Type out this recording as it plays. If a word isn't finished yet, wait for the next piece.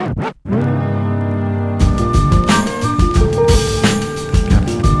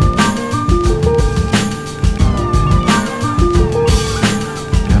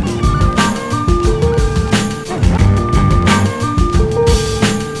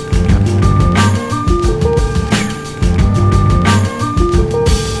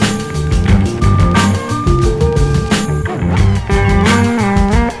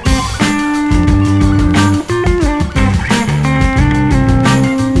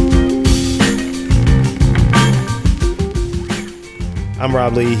I'm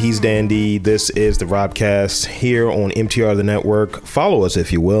Rob Lee. He's Dandy. This is the Robcast here on MTR The Network. Follow us,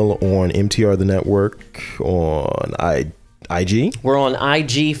 if you will, on MTR The Network on IG. We're on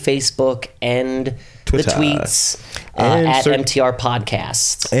IG, Facebook, and Twitter. The tweets at MTR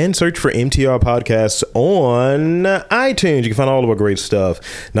Podcasts. And search for MTR Podcasts on iTunes. You can find all of our great stuff.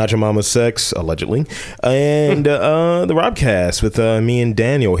 Not Your Mama's Sex, allegedly. And the Robcast with me and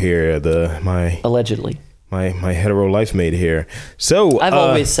Daniel here. Allegedly. My hetero life mate here. So I've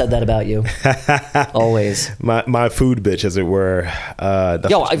always said that about you. Always. My food bitch, as it were.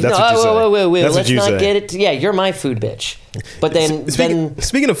 That's what you say. Wait. That's Let's what not say. Get it. Yeah, you're my food bitch. But then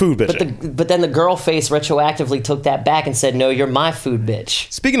speaking of food bitch, but then the girl face retroactively took that back and said, "No, you're my food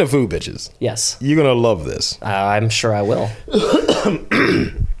bitch." Speaking of food bitches, yes, you're gonna love this. I'm sure I will.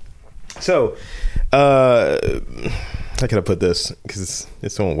 So, how can I put this? Because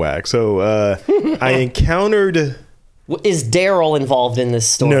it's on whack. So, I encountered. Is Daryl involved in this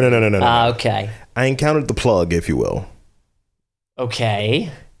story? No. Okay. I encountered the plug, if you will.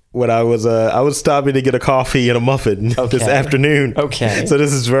 Okay. When I was stopping to get a coffee and a muffin this afternoon. Okay. So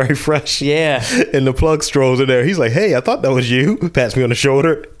this is very fresh. Yeah. And the plug strolls in there. He's like, "Hey, I thought that was you." Pats me on the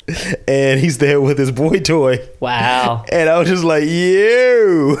shoulder. And he's there with his boy toy. Wow. And I was just like,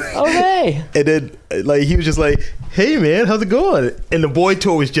 "You." Okay. And then he was just like, "Hey man, how's it going?" And the boy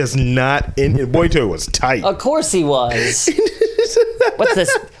toy was just not in. The boy toy was tight. Of course he was. What's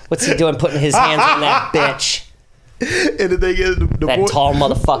this? What's he doing putting his hands on that bitch? And the thing is, that tall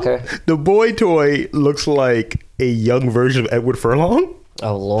motherfucker. The boy toy looks like a young version of Edward Furlong.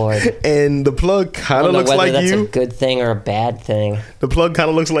 Oh Lord! And the plug kind of looks like that's you. A good thing or a bad thing. The plug kind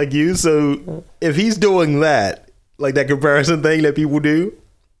of looks like you. So if he's doing that, like that comparison thing that people do,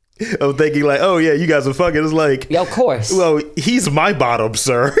 of thinking like, "Oh yeah, you guys are fucking," it's like, yeah, of course. Well, he's my bottom,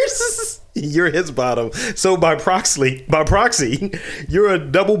 sir. You're his bottom. So by proxy, you're a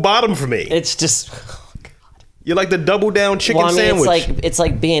double bottom for me. It's just. You're like the double down chicken sandwich. It's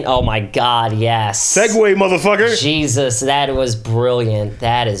like being, oh my God, yes. Segue, motherfucker. Jesus, that was brilliant.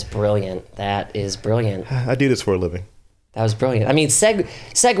 That is brilliant. I do this for a living. That was brilliant. I mean,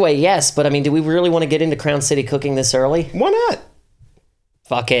 segue, yes, but I mean, do we really want to get into Crown City cooking this early? Why not?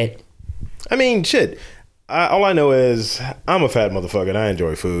 Fuck it. I mean, shit. All I know is I'm a fat motherfucker and I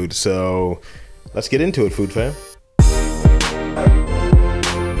enjoy food, so let's get into it, food fam.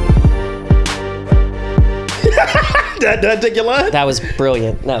 Did I take your line? That was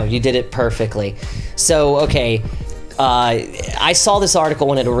brilliant. No, you did it perfectly. So, okay, I saw this article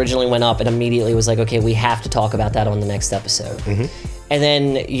when it originally went up and immediately was like, okay, we have to talk about that on the next episode. Mm-hmm. And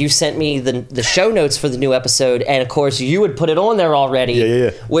then you sent me the show notes for the new episode, and of course you would put it on there already.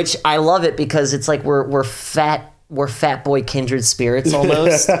 Yeah. Which I love it because it's like we're fat boy kindred spirits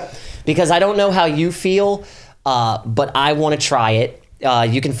almost. Because I don't know how you feel, but I want to try it.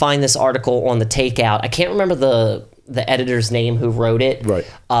 You can find this article on the Takeout. I can't remember the editor's name who wrote it. Right.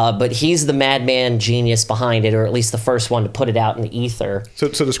 But he's the madman genius behind it, or at least the first one to put it out in the ether. So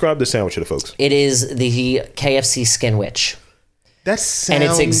describe the sandwich to the folks. It is the KFC Skinwich. And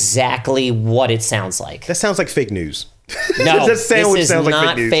it's exactly what it sounds like. That sounds like fake news. No, that sandwich this is sounds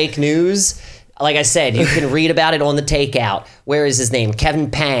not like fake news. Like I said, you can read about it on the Takeout. Where is his name?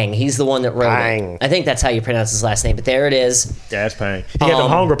 Kevin Pang. He's the one that wrote it. I think that's how you pronounce his last name, but there it is. Yeah, it's Pang. He had the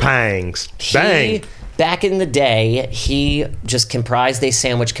hunger pangs. Bang. Back in the day, he just comprised a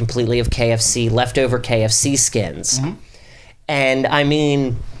sandwich completely of leftover KFC skins. Mm-hmm. And I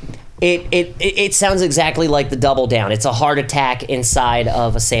mean, it sounds exactly like the Double Down. It's a heart attack inside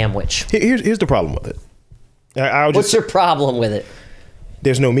of a sandwich. Here's the problem with it. What's your problem with it?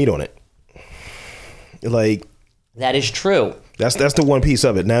 There's no meat on it. Like, that is true. That's the one piece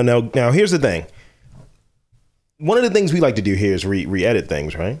of it. Now here's the thing. One of the things we like to do here is re-edit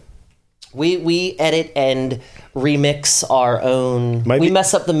things, right? We edit and remix our own. We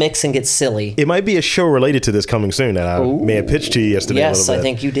mess up the mix and get silly. It might be a show related to this coming soon that I may have pitched to you yesterday. Yes, I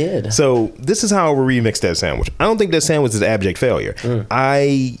think you did. So this is how we remix that sandwich. I don't think that sandwich is abject failure.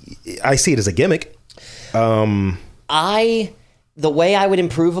 I see it as a gimmick. The way I would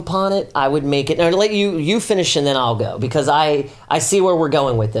improve upon it, I would make it. Or let you finish and then I'll go, because I see where we're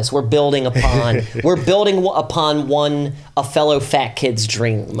going with this. We're building upon a fellow fat kid's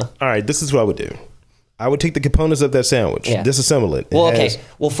dream. All right, this is what I would do. I would take the components of that sandwich, disassemble it. Well, okay.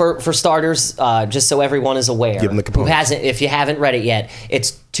 Well, for starters, just so everyone is aware, give them the components. If you haven't read it yet,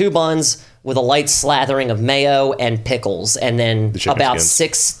 it's 2 buns with a light slathering of mayo and pickles, and then about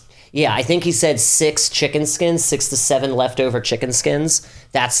 6. Yeah, I think he said 6 chicken skins, 6 to 7 leftover chicken skins.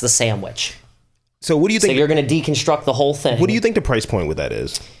 That's the sandwich. So what do you think? So you're going to deconstruct the whole thing. What do you think the price point with that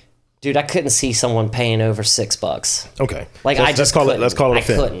is? Dude, I couldn't see someone paying over $6. Okay. Like, So I just let's call it a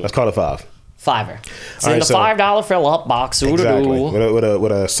fin. couldn't. Let's call it $5. $5. It's All in right, the $5 fill up box. Exactly.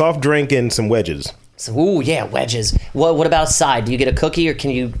 With a soft drink and some wedges. So, ooh, yeah, wedges. What about side? Do you get a cookie, or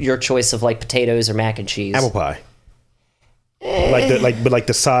can you your choice of like potatoes or mac and cheese? Apple pie. Like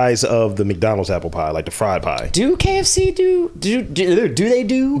the size of the McDonald's apple pie, like the fried pie. Do KFC do they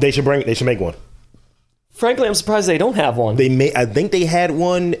do? They should make one. Frankly, I'm surprised they don't have one. I think they had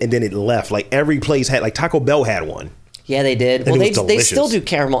one and then it left. Like every place had, like Taco Bell had one. Yeah, they did. And Well, it was they still delicious. do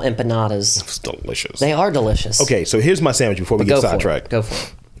caramel empanadas. It's delicious. They are delicious. Okay, so here's my sandwich before we get sidetracked. Go for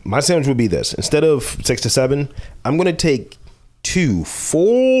it. My sandwich would be this. Instead of 6 to 7, I'm going to take 2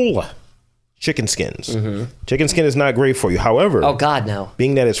 full chicken skins. Mm-hmm. Chicken skin is not great for you. However, Oh God, no.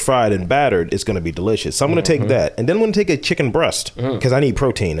 being that it's fried and battered, it's going to be delicious. So I'm going to take that. And then I'm going to take a chicken breast because I need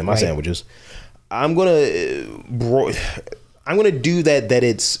protein in my sandwiches. I'm going to do that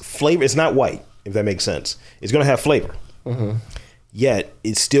it's flavor. It's not white, if that makes sense. It's going to have flavor. Yet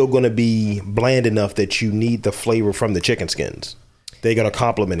it's still going to be bland enough that you need the flavor from the chicken skins. They're going to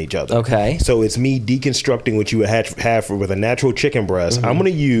complement each other. Okay. So it's me deconstructing what you would have with a natural chicken breast. I'm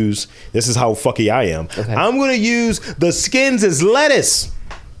going to use, this is how fucky I am. Okay. I'm going to use the skins as lettuce.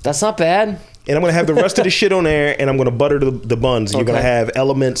 That's not bad. And I'm going to have the rest of the shit on there, and I'm going to butter the buns. And you're going to have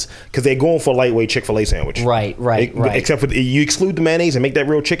elements, because they're going for a lightweight Chick-fil-A sandwich. Right. Except for, you exclude the mayonnaise and make that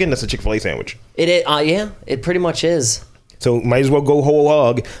real chicken, that's a Chick-fil-A sandwich. It is, yeah, it pretty much is. So might as well go whole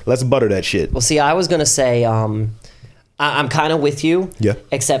hog. Let's butter that shit. Well, see, I was gonna say, I'm kind of with you. Yeah.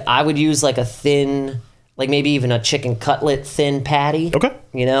 Except I would use like a thin, like maybe even a chicken cutlet thin patty. Okay.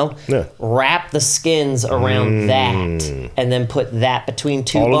 You know? Yeah. Wrap the skins around that, and then put that between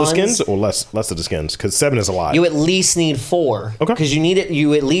two All buns. of the skins or less of the skins? Because 7 is a lot. You at least need 4. Okay. Because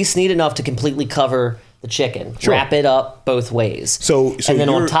you at least need enough to completely cover the chicken. Sure. Wrap it up both ways. So and then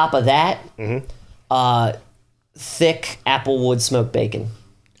on you're- top of that, thick applewood smoked bacon.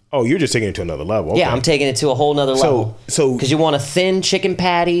 Oh, you're just taking it to another level. Okay. Yeah, I'm taking it to a whole nother level. So- because you want a thin chicken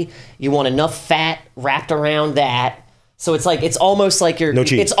patty, you want enough fat wrapped around that. So it's almost like you're No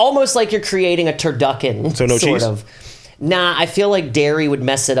cheese. It's almost like you're creating a turducken. So no sort cheese? of. Nah, I feel like dairy would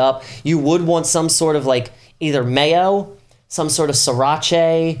mess it up. You would want some sort of like either mayo, some sort of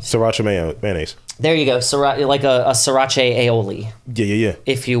sriracha. Sriracha mayonnaise. There you go, like a sriracha aioli, Yeah.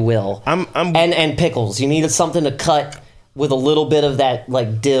 if you will. And pickles. You needed something to cut with a little bit of that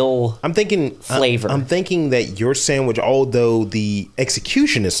like dill. I'm thinking flavor. I'm thinking that your sandwich, although the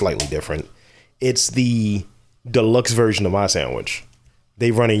execution is slightly different, it's the deluxe version of my sandwich.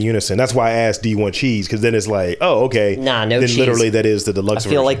 They run in unison. That's why I asked, do you want cheese? Because then it's like, oh, okay. Nah, no then cheese. literally that is the deluxe I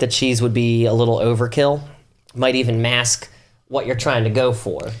version. feel like the cheese would be a little overkill. Might even mask what you're trying to go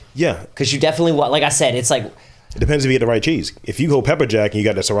for. Yeah. Because you definitely want, like I said, it's like, It depends if you get the right cheese. If you go pepper jack and you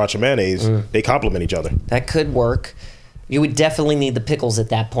got the sriracha mayonnaise, they complement each other. that could work. You would definitely need the pickles at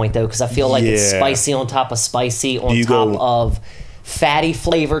that point, though, because I feel like it's Yeah. spicy on top of spicy on you top go- of fatty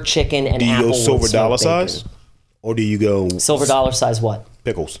flavored chicken and Do you go applewood silver dollar smoked bacon. size? Or do you go Silver dollar size what?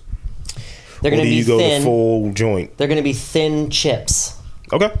 pickles? They're Or going do to be you go thin. the full joint? They're going to be thin chips.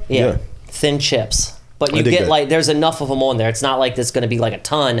 Okay. Yeah. Thin chips. But you dig get that. like, there's enough of them on there. It's not like there's going to be like a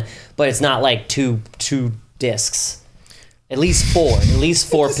ton, but it's not like two discs. At least 4. At least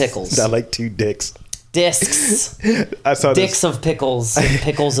 4 pickles. I like 2 dicks. Discs. I saw Dicks this. of pickles. And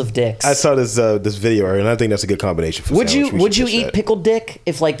pickles of dicks. I saw this video, and I think that's a good combination for Would sandwich. you We would should you push eat that. pickled dick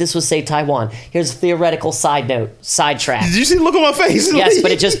if like this was say Taiwan? Here's a theoretical sidetrack. Did you see the look on my face? Yes,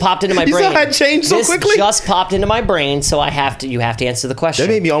 but it just popped into my You brain. saw how it changed so this quickly? just popped into my brain, so you have to answer the question.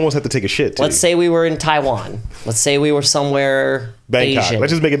 That made me almost have to take a shit, too. Let's say we were in Taiwan. Let's say we were somewhere Bangkok. Asian.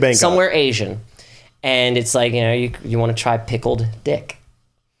 Let's just make it Bangkok. Somewhere Asian. And it's like, you want to try pickled dick.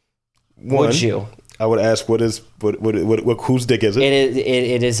 One, Would you? I would ask, whose dick is it?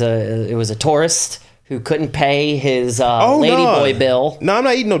 It was a tourist who couldn't pay his Oh, ladyboy no. bill. No, I'm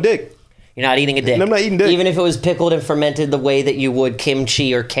not eating no dick. You're not eating a dick. I'm not eating dick. Even if it was pickled and fermented the way that you would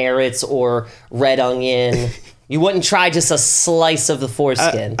kimchi or carrots or red onion. You wouldn't try just a slice of the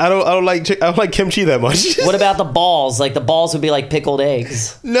foreskin. I don't like kimchi that much. What about the balls? Like the balls would be like pickled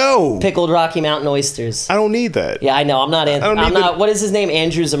eggs. No. Pickled Rocky Mountain oysters. I don't need that. Yeah, I know. I'm not. don't I'm need not. What is his name?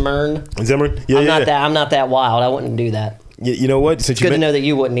 Andrew Zimmern. Zimmer? Yeah, I'm not that wild. I wouldn't do that. You know what? Good to know that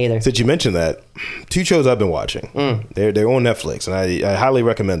you wouldn't either. Since you mentioned that, 2 shows I've been watching. They're on Netflix, and I highly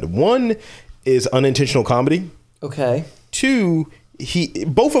recommend them. One is unintentional comedy. Okay. 2,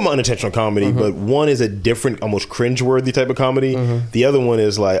 both of them are unintentional comedy, but one is a different, almost cringeworthy type of comedy. The other one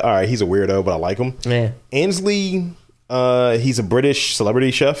is like, all right, he's a weirdo, but I like him. Yeah. Ainsley He's a British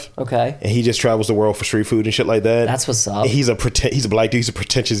celebrity chef. Okay. And he just travels the world for street food and shit like that. That's what's up. He's a black dude. He's a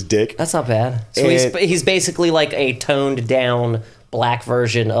pretentious dick. That's not bad. So he's basically like a toned down black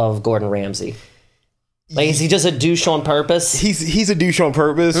version of Gordon Ramsay. Like, is he just a douche on purpose? He's a douche on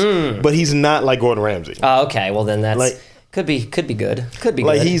purpose, but he's not like Gordon Ramsay. Oh, okay. Well, then that's like, could be good. Could be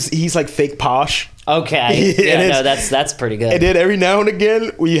like good. he's like fake posh. Okay. Yeah, no, that's pretty good. And then every now and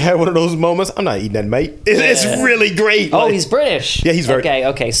again, when you have one of those moments, I'm not eating that, mate. It's really great. Oh, like, he's British. Yeah, he's very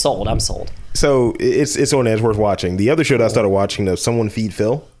okay. Sold. I'm sold. So it's on there. It's worth watching. The other show that I started watching, though, Someone Feed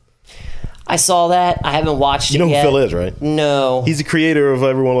Phil. I saw that. I haven't watched it yet. You know who Phil is, right? No. He's the creator of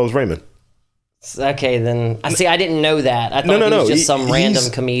Everyone Loves Raymond. Okay, then I didn't know that. I thought he was just some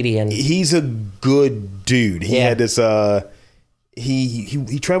random comedian. He's a good dude. He had this.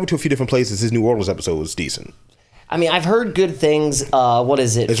 He traveled to a few different places. His New Orleans episode was decent. I mean, I've heard good things. What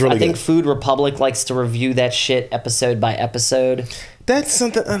is it? It's really I think good. Food Republic likes to review that shit episode by episode. That's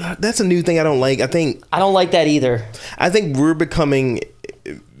something. That's a new thing I don't like. I don't like that either. I think we're becoming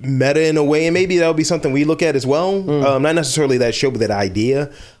meta in a way, and maybe that'll be something we look at as well. Not necessarily that show, but that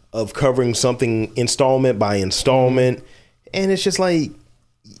idea of covering something installment by installment. And it's just like,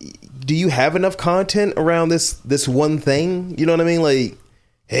 do you have enough content around this one thing? You know what I mean? Like,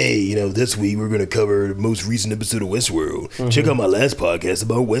 hey, this week we're going to cover the most recent episode of Westworld. Check out my last podcast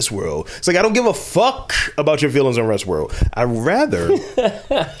about Westworld. It's like, I don't give a fuck about your feelings on Westworld. I'd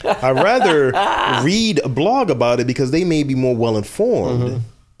rather read a blog about it because they may be more well-informed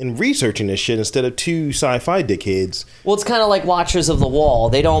in researching this shit instead of two sci-fi dickheads. Well, it's kind of like Watchers of the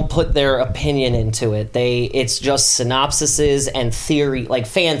Wall. They don't put their opinion into it. It's just synopsises and theory, like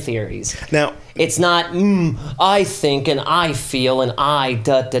fan theories. Now, it's not, I think and I feel and I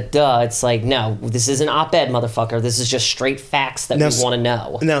da-da-da. It's like, no, this isn't op-ed, motherfucker. This is just straight facts that we want to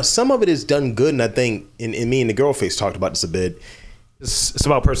know. Now, some of it is done good, and I think, and me and the girl face talked about this a bit, it's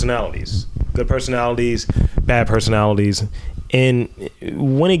about personalities. Good personalities, bad personalities. And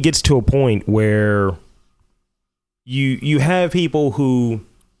when it gets to a point where you have people who,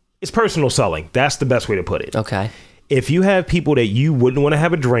 it's personal selling. That's the best way to put it. Okay. If you have people that you wouldn't want to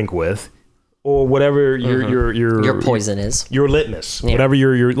have a drink with, or whatever your poison is, your litmus, whatever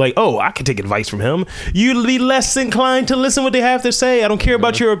you're like, oh, I can take advice from him, you'll be less inclined to listen what they have to say. I don't care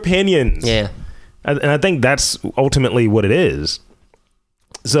about your opinions. Yeah. And I think that's ultimately what it is.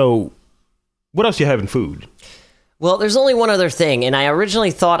 So what else you have in food? Well, there's only one other thing, and I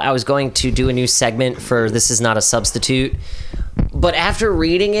originally thought I was going to do a new segment for This Is Not a Substitute, but after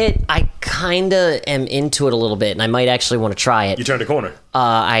reading it, I kind of am into it a little bit, and I might actually want to try it. You turned a corner.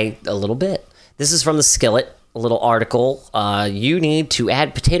 A little bit. This is from the Skillet, a little article. You need to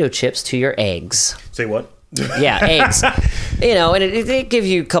add potato chips to your eggs. Say what? Yeah, eggs. And it gives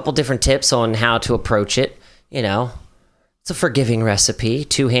you a couple different tips on how to approach it. It's a forgiving recipe.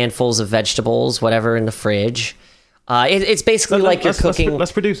 2 handfuls of vegetables, whatever, in the fridge. It's basically like you're cooking.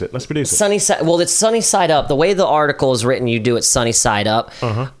 Let's produce it. Sunny side. Well, it's sunny side up. The way the article is written, you do it sunny side up.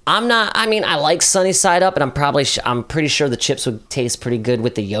 I like sunny side up, and I'm pretty sure the chips would taste pretty good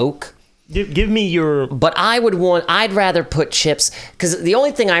with the yolk. Give me your. But I'd rather put chips, because the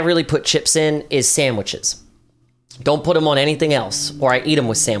only thing I really put chips in is sandwiches. Don't put them on anything else, or I eat them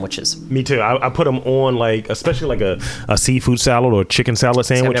with sandwiches. Me too. I put them on, especially like a seafood salad or a chicken salad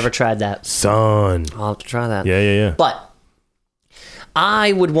sandwich. I've never tried that. Son. I'll have to try that. Yeah. But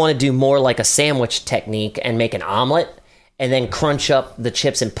I would want to do more like a sandwich technique and make an omelet and then crunch up the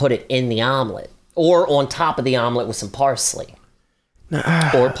chips and put it in the omelet, or on top of the omelet with some parsley.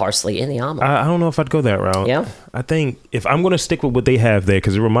 Or parsley in the omelet. I don't know if I'd go that route. Yeah. I think if I'm going to stick with what they have there,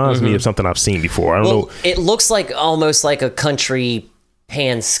 because it reminds me of something I've seen before. I don't know. It looks like almost like a country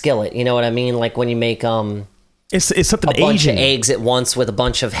pan skillet. You know what I mean? Like when you make it's something a bunch Asian. of eggs at once with a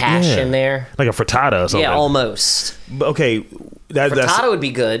bunch of hash in there. Like a frittata or something. Yeah, almost. But okay. Frittata would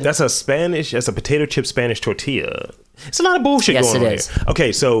be good. That's a potato chip Spanish tortilla. It's a lot of bullshit going on here. Yes, it is.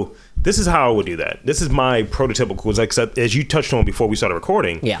 Okay, so this is how I would do that. This is my prototypical, like, as you touched on before we started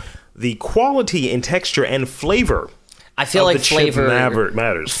recording. Yeah. The quality and texture and flavor. I feel like flavor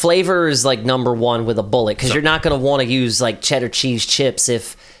matters. Flavor is like number one with a bullet, because you're not going to want to use like cheddar cheese chips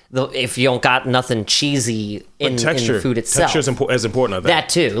if you don't got nothing cheesy in the food itself. Texture is important, I think. That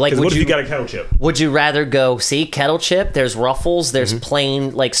too. Like, what if you got a kettle chip? Would you rather go, kettle chip, there's Ruffles, there's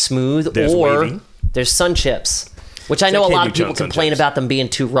plain, like smooth, there's or wavy. There's Sun Chips, which I know a lot of people complain about them being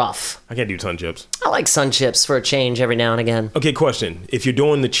too rough. I can't do Sun Chips. I like Sun Chips for a change every now and again. Okay, question. If you're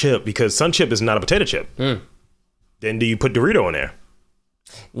doing the chip, because Sun Chip is not a potato chip, then do you put Dorito in there?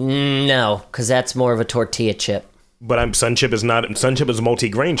 No, because that's more of a tortilla chip. But Sun Chip is not. Sun Chip is a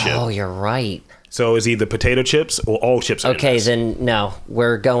multi-grain chip. Oh, you're right. So it's either potato chips or all chips. Okay, then no,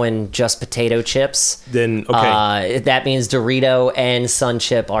 we're going just potato chips. Then okay, that means Dorito and Sun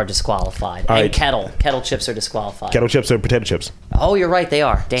Chip are disqualified, and right. Kettle chips are disqualified. kettle chips or potato chips. Oh, you're right, they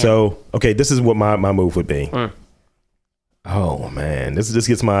are. Damn. So okay, this is what my move would be. Oh man, this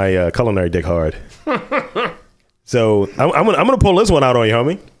gets my culinary dick hard. So I'm gonna pull this one out on you,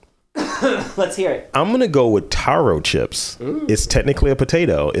 homie. Let's hear it. I'm gonna go with taro chips. It's technically a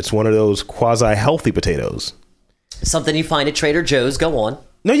potato. It's one of those quasi-healthy potatoes. Something you find at Trader Joe's. Go on.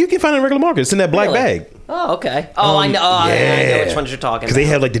 No, you can find it in regular market. It's in that black Really? bag. Oh, okay. Oh, I know. I know which ones you're talking about. Because they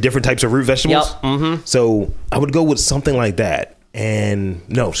have like the different types of root vegetables. Yep. Mm-hmm. So I would go with something like that. And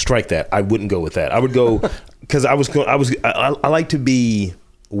no, strike that. I wouldn't go with that. I would go because I like to be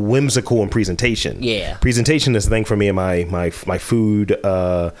whimsical in presentation. Yeah. Presentation is the thing for me and my food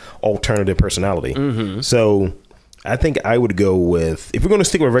alternative personality. So I think I would go with, if we're going to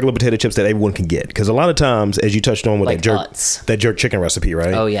stick with regular potato chips that everyone can get, because a lot of times, as you touched on with Like that jerk chicken recipe,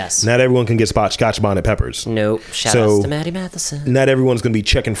 right? Oh, yes. Not everyone can get Scotch bonnet peppers. Nope. Shout outs to Maddie Matheson. Not everyone's going to be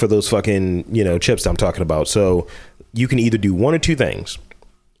checking for those fucking chips that I'm talking about. So you can either do one or two things.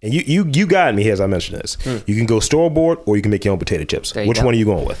 And you got me as I mentioned this. You can go store bought or you can make your own potato chips. Which one are you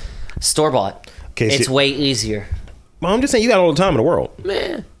going with? Store bought. Okay, it's way easier. Well, I'm just saying you got all the time in the world.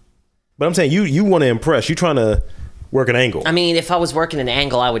 Man. But I'm saying you want to impress. You trying to work an angle. I mean, if I was working an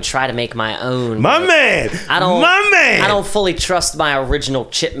angle, I would try to make my own. My man. I don't fully trust my original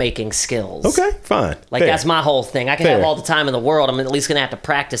chip making skills. Okay, fine. Like, Fair. that's my whole thing. I can Fair. have all the time in the world. I'm at least going to have to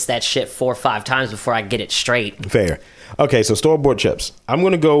practice that shit 4 or 5 times before I get it straight. Fair. Okay, so store-bought chips. I'm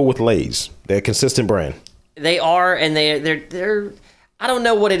going to go with Lay's. They're a consistent brand. They are, and they're I don't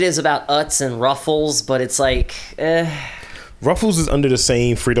know what it is about Utz and Ruffles, but it's like, Ruffles is under the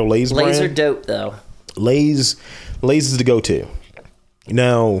same Frito-Lay's brand. Lay's are dope, though. Lay's is the go-to.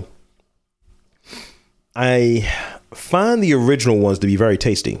 Now, I find the original ones to be very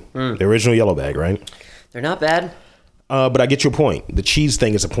tasty. The original yellow bag, right? They're not bad. But I get your point. The cheese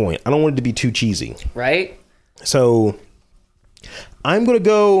thing is a point. I don't want it to be too cheesy. Right? So, I'm going to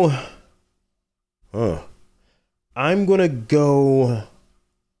go... I'm going to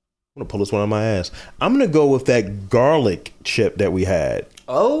pull this one on my ass. I'm going to go with that garlic chip that we had.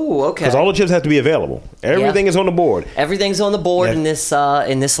 Oh, okay. Because all the chips have to be available. Everything is on the board. Everything's on the board in this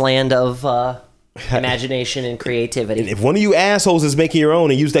land of imagination and creativity. And if one of you assholes is making your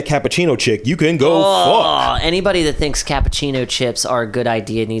own and use that cappuccino chick, you can go fuck. Anybody that thinks cappuccino chips are a good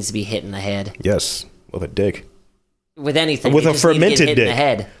idea needs to be hit in the head. Yes, with a dick. With anything. With a fermented dick. dick. In the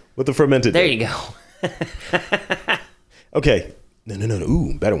head. With a fermented there dick. There you go. Okay. No.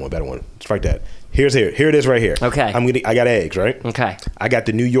 Ooh, better one. Strike that. Here it is right here. Okay. I got eggs, right? Okay. I got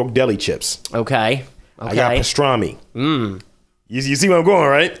the New York deli chips. Okay. I got pastrami. You see where I'm going,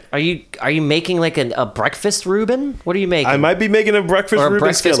 right? Are you making like a breakfast Reuben? What are you making? I might be making a breakfast Reuben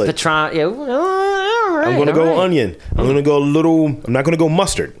breakfast skillet. I'm going to go onion. I'm going to go I'm not going to go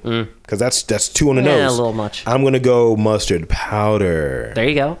mustard because that's too on the nose. Yeah, a little much. I'm going to go mustard powder. There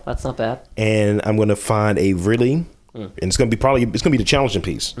you go. That's not bad. And I'm going to find a really, and it's going to be the challenging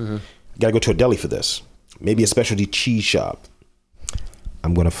piece. Got to go to a deli for this. Maybe a specialty cheese shop.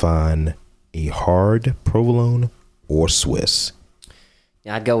 I'm going to find a hard provolone or Swiss.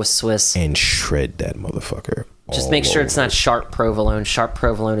 Yeah, I'd go with Swiss. And shred that motherfucker. Just make sure it's not sharp provolone. Sharp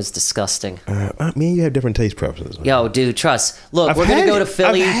provolone is disgusting. I mean, you have different taste preferences. Yo, dude, trust. Look, we're going to go to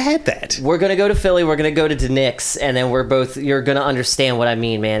Philly. I've had that. We're going to go to Philly. We're going to go to Nick's, and then you're going to understand what I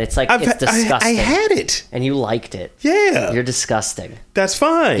mean, man. It's like, it's disgusting. I had it. And you liked it. Yeah. You're disgusting. That's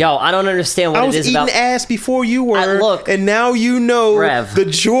fine. Yo, I don't understand what it is about. I was eating ass before you were. Look. And now you know Rev. the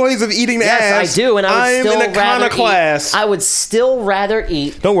joys of eating ass. Yes, I do. And I would still rather class. I would still rather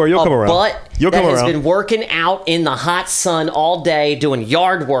eat. Don't worry, you'll come around. Butt you'll come that around. has been working out in the hot sun all day doing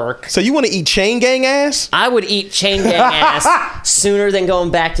yard work. So you want to eat chain gang ass? I would eat chain gang ass sooner than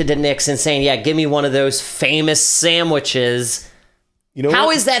going back to Nick's and saying, yeah, give me one of those famous sandwiches. You know How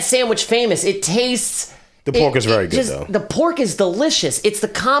what? is that sandwich famous? It tastes... The pork is very good, though. The pork is delicious. It's the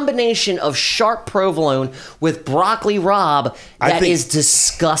combination of sharp provolone with broccoli rabe that is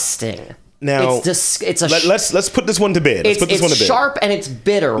disgusting. Now, let's put this one to bed. It's sharp and it's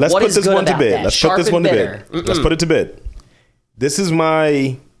bitter. Let's what put is this good one to about bed. that? Let's Sharp put this and one to bitter. bed. Let's put it to bed. This is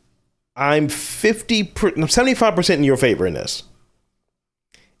I'm 75% in your favor in this.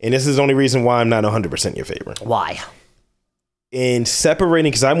 And this is the only reason why I'm not 100% in your favor. Why? In separating,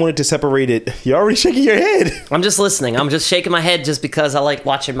 because I wanted to separate it. You're already shaking your head. I'm just listening. I'm just shaking my head just because I like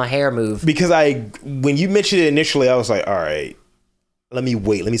watching my hair move. Because when you mentioned it initially, I was like, all right, let me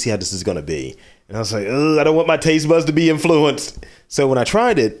wait. Let me see how this is going to be. And I was like, ugh, I don't want my taste buds to be influenced. So when I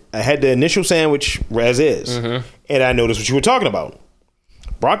tried it, I had the initial sandwich as is. Mm-hmm. And I noticed what you were talking about.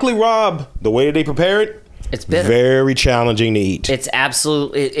 Broccoli rabe, the way that they prepare it, it's bitter. Very challenging to eat. It's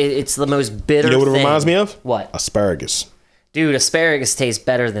absolutely, it's the most bitter thing. You know what it reminds me of? What? Asparagus. Dude, asparagus tastes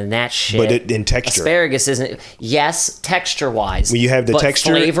better than that shit. But in texture. Asparagus isn't... Yes, texture-wise. When you have the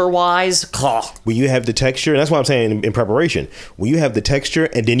texture... flavor-wise... When you have the texture... And that's what I'm saying in preparation. When you have the texture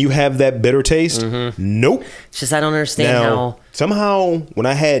and then you have that bitter taste... Nope. It's just I don't understand how... Somehow, when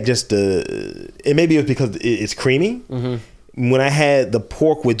I had just the... And maybe it was because it's creamy. When I had the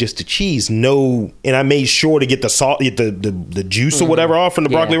pork with just the cheese, and I made sure to get the salt, get the juice or whatever off from the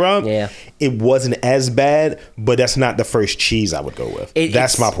broccoli rabe. Yeah. It wasn't as bad, but that's not the first cheese I would go with.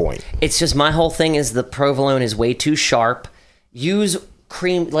 That's my point. It's just my whole thing is the provolone is way too sharp. Use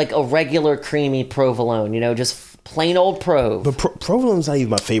cream, like a regular creamy provolone, just plain old prov. But provolone's not even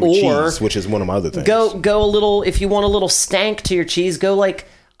my favorite cheese, which is one of my other things. Go a little, if you want a little stank to your cheese, go like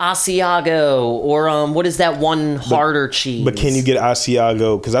Asiago or what is that one harder cheese? But can you get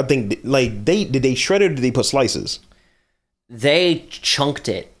Asiago? Because I think did they shred it or did they put slices? They chunked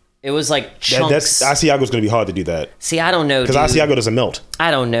it. It was like chunks. Asiago's going to be hard to do that. See, I don't know, because Asiago doesn't melt.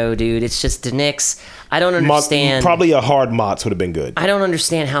 I don't know, dude. It's just the Knicks. I don't understand. Probably a hard Mott's would have been good. I don't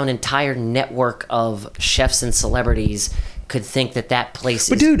understand how an entire network of chefs and celebrities could think that place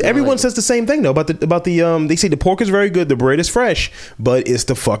but is dude, good. everyone says the same thing though about the they say the pork is very good, the bread is fresh, but it's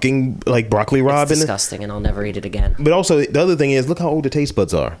the fucking like broccoli rabe. It's disgusting, and I'll never eat it again. But also the other thing is, look how old the taste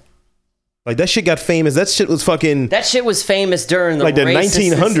buds are. Like that shit got famous. That shit was fucking. That shit was famous during the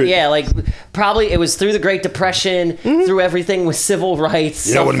 1900s. Yeah, like probably it was through the Great Depression, through everything with civil rights.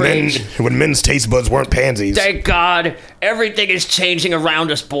 Suffrage. when men's taste buds weren't pansies. Thank God, everything is changing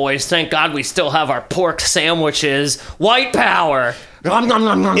around us, boys. Thank God we still have our pork sandwiches. White power. Nom, nom,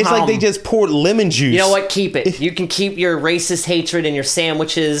 nom, nom, it's like they just poured lemon juice. You know what? Keep it. You can keep your racist hatred in your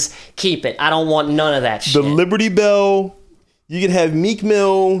sandwiches. Keep it. I don't want none of that shit. The Liberty Bell. You can have Meek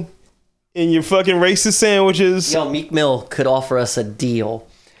Mill in your fucking racist sandwiches. Yo, Meek Mill could offer us a deal.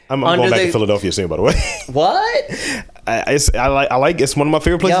 I'm going back to Philadelphia soon, by the way. What? I like it's one of my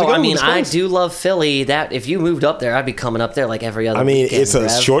favorite places to go. I mean, I do love Philly. That if you moved up there, I'd be coming up there like every other weekend, it's a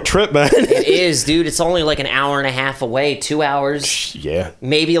short trip, man. It is, dude. It's only like an hour and a half away, 2 hours. Yeah.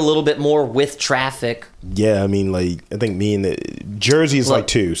 Maybe a little bit more with traffic. Yeah, I mean, like, I think me and Jersey is like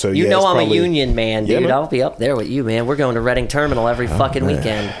 2, so you know I'm a Union man, dude. Yeah, man. I'll be up there with you, man. We're going to Reading Terminal every fucking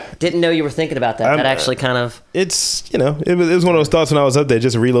weekend. Didn't know you were thinking about that. That actually kind of... It's, it was one of those thoughts when I was up there,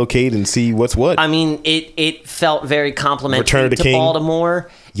 just relocate and see what's what. I mean, it felt very complimentary Return of the to King.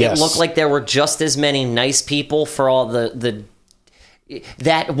 Baltimore. Yes. It looked like there were just as many nice people for all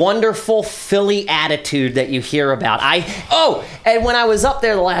that wonderful Philly attitude that you hear about. And when I was up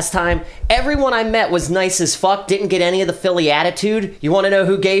there the last time, everyone I met was nice as fuck, didn't get any of the Philly attitude. You want to know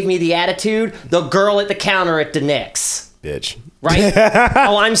who gave me the attitude? The girl at the counter at the Knicks. Bitch. Right?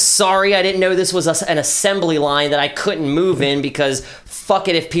 Oh, I'm sorry. I didn't know this was an assembly line that I couldn't move in because fuck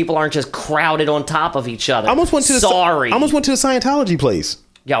it if people aren't just crowded on top of each other. I almost went to the Scientology place.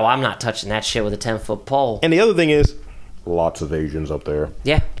 Yo, I'm not touching that shit with a 10-foot pole. And the other thing is, lots of Asians up there.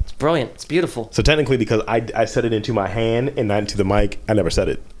 Yeah, it's brilliant. It's beautiful. So technically, because I set it into my hand and not into the mic, I never said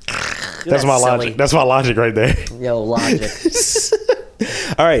it. That's my logic. That's my logic right there. Yo, logic.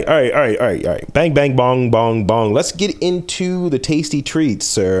 All right. Bang, bang, bong, bong, bong. Let's get into the tasty treats,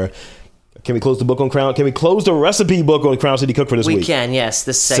 sir. Can we close the book on Crown? Can we close the recipe book on Crown City Cook for this week? We can, yes.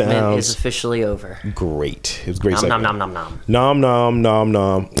 This segment is officially over. Great. It was a great nom, segment. Nom, nom, nom, nom. Nom, nom, nom,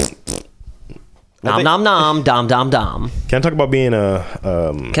 nom. Nom, nom, nom, dom, dom, dom. Can I talk about being a...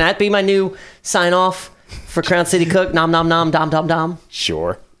 Can that be my new sign-off for Crown City Cook? Nom, nom, nom, dom, dom, dom?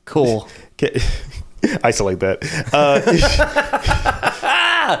 Sure. Cool. Isolate that.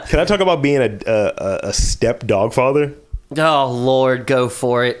 Can I talk about being a step dog father? Oh, Lord, go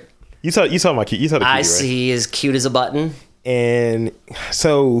for it. You saw my kid. You saw the kid, I right? see. He is cute as a button. And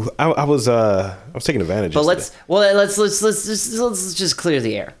so I was taking advantage. But let's just clear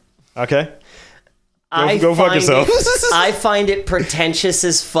the air. Okay. Go fuck yourself. I find it pretentious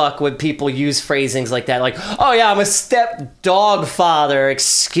as fuck when people use phrasings like that. Like, oh yeah, I'm a step dog father.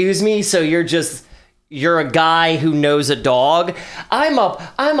 Excuse me. So you're a guy who knows a dog. I'm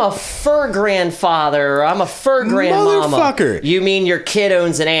a fur grandfather. Or I'm a fur grandmama. Motherfucker. You mean your kid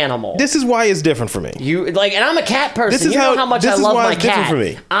owns an animal? This is why it's different for me. And I'm a cat person. You know how much I love my cat. For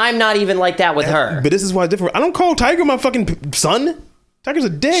me. I'm not even like that with her. But this is why it's different. I don't call Tiger my fucking son. Tiger's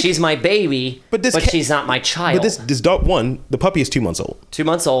a dick. She's my baby, but she's not my child. But this dog, 1, the puppy is 2 months old. 2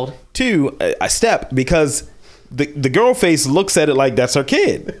 months old. 2, I step because the girl face looks at it like that's her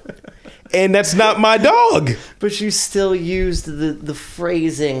kid. And that's not my dog. But you still used the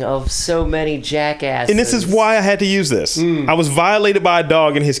phrasing of so many jackasses. And this is why I had to use this. I was violated by a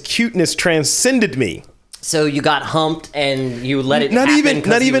dog, and his cuteness transcended me. So you got humped, and you let it happen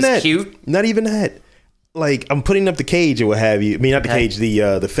because he was cute? Not even that. Like, I'm putting up the cage or what have you. I mean, not the cage,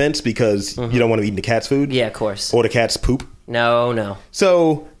 the fence, because you don't want to eat the cat's food. Yeah, of course. Or the cat's poop. No.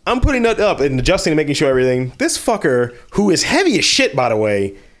 So I'm putting that up and adjusting and making sure everything. This fucker, who is heavy as shit, by the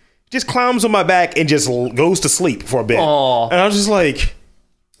way, just climbs on my back and just goes to sleep for a bit. Aww. And I was just like,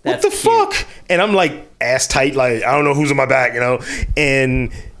 what the fuck? And I'm like ass tight, like I don't know who's on my back,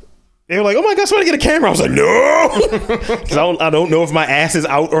 And they were like, oh my God, somebody get a camera. I was like, no. Because I don't know if my ass is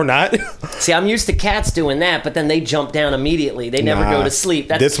out or not. See, I'm used to cats doing that, but then they jump down immediately. They never go to sleep.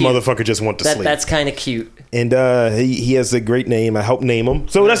 That's this cute. Motherfucker just went to sleep. That's kind of cute. And he has a great name. I helped name him.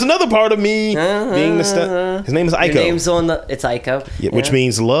 So that's another part of me being the step. His name is Aiko. Your name's it's Aiko. Yeah, which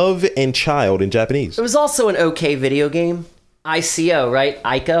means love and child in Japanese. It was also an okay video game. ICO, right?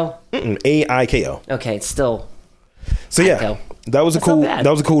 Aiko? AIKO. Okay, it's still So yeah. Aiko. That was a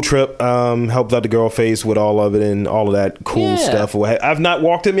cool trip. Helped out the girl face with all of it and all of that cool stuff. I've not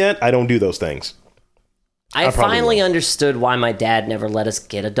walked him yet. I don't do those things. I finally understood why my dad never let us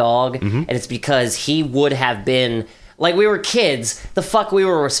get a dog, and it's because he would have been like, we were kids. The fuck, we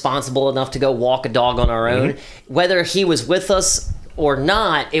were responsible enough to go walk a dog on our own. Whether he was with us or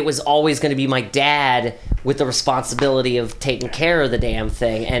not, it was always going to be my dad with the responsibility of taking care of the damn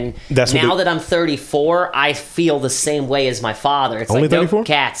thing. And now that I'm 34, I feel the same way as my father. It's only like, 34? No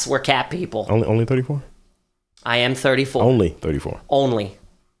cats. We're cat people. Only 34? I am 34. Only 34. Only.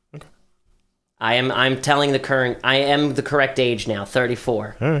 Okay. I'm telling I am the correct age now,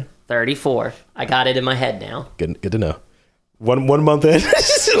 34. All right. 34. I got it in my head now. Good to know. One month in,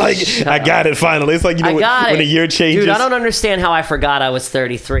 like I got it finally. It's like when a year changes. Dude, I don't understand how I forgot I was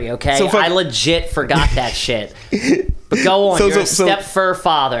 33. Okay, so I legit forgot that shit. But go on. You're a step fur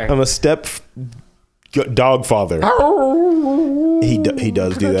father. I'm a step dog father. He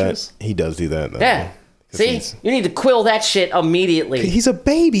does do that. He does do that. Though. Yeah. See, you need to quill that shit immediately. He's a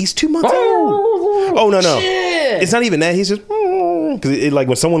baby. He's 2 months old. Oh no. Shit. It's not even that. He's just because like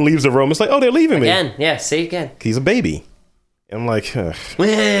when someone leaves the room, it's like, oh, they're leaving me again. Yeah. See again. He's a baby. I'm like, ugh.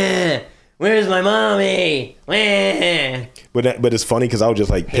 Where's my mommy? But it's funny because I would just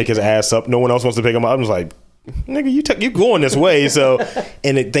like pick his ass up. No one else wants to pick him up. I'm just like, nigga, you going this way. So,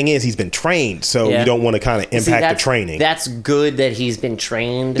 and the thing is, he's been trained, so you don't want to kind of impact the training. That's good that he's been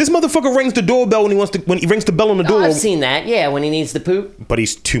trained. This motherfucker rings the doorbell when he rings the bell on the door. I've seen that. Yeah, when he needs to poop. But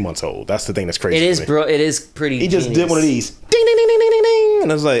he's 2 months old. That's the thing that's crazy. It is, bro. It is pretty. He just did one of these. Ding ding ding ding ding ding,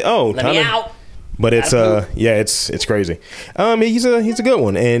 and I was like, oh, let me out. But it's it's crazy. He's a good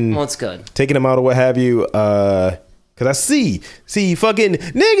one, and it's good taking him out or what have you. Because I see fucking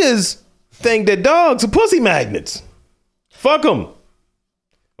niggas think that dogs are pussy magnets. Fuck them.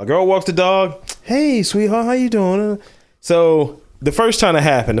 My girl walks the dog. Hey, sweetheart, how you doing? So the first time it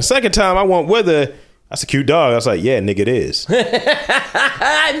happened. The second time I went with her. That's a cute dog. I was like, yeah, nigga, it is.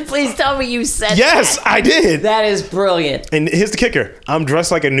 Please tell me you said yes, that. I did. That is brilliant. And here's the kicker. I'm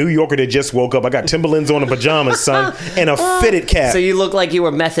dressed like a New Yorker that just woke up. I got Timberlands on and pajamas, son, and a fitted cap. So you look like you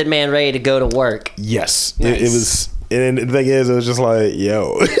were Method Man ready to go to work. Yes. Nice. It was, and the thing is, it was just like,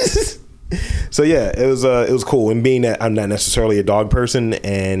 yo. So yeah, it was cool. And being that I'm not necessarily a dog person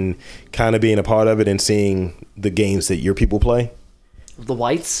and kind of being a part of it and seeing the games that your people play. The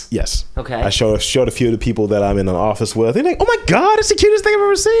whites? Yes. Okay. I showed a few of the people that I'm in an office with. They're like, oh my God, it's the cutest thing I've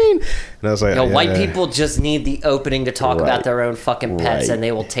ever seen. And I was like, white people just need the opening to talk about their own fucking pets and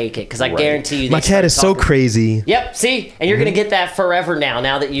they will take it. Because I guarantee you. My cat is so crazy. Yep. See? And you're going to get that forever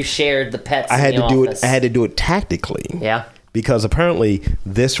now that you shared the pets I had to do it tactically. Yeah. Because apparently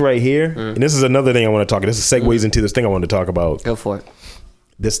this right here, and this is another thing I want to talk about. This segues into this thing I want to talk about. Go for it.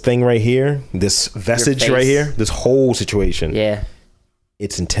 This thing right here, this vestige right here, this whole situation. Yeah.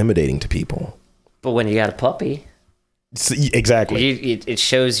 It's intimidating to people. But when you got a puppy, exactly, it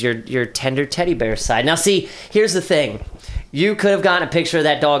shows your tender teddy bear side. Now, see, here's the thing: you could have gotten a picture of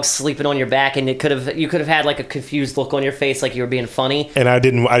that dog sleeping on your back, and you could have had like a confused look on your face, like you were being funny. And I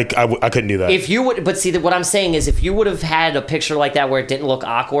didn't. I couldn't do that. If you would, but see, what I'm saying is, if you would have had a picture like that where it didn't look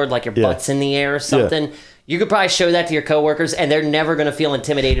awkward, like your butt's in the air or something. Yeah. You could probably show that to your coworkers, and they're never going to feel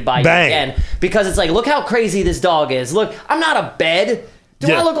intimidated by you again. Because it's like, look how crazy this dog is. Look, I'm not a bed.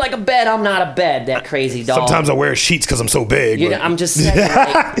 Do I look like a bed? I'm not a bed, that crazy dog. Sometimes I wear sheets because I'm so big. I'm just saying.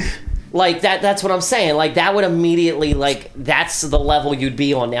 Like, Like that's what I'm saying. Like that would immediately that's the level you'd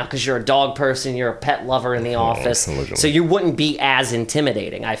be on now because you're a dog person, you're a pet lover in the office, so you wouldn't be as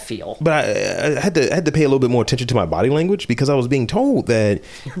intimidating. I feel. But I had to pay a little bit more attention to my body language because I was being told that.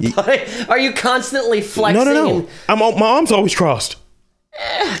 Are you constantly flexing? No. My arms always crossed.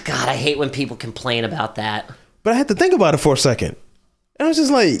 God, I hate when people complain about that. But I had to think about it for a second. And I was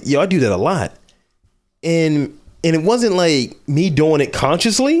just like, yo, I do that a lot. And it wasn't like me doing it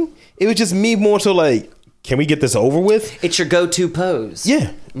consciously. It was just me more so like, can we get this over with? It's your go-to pose.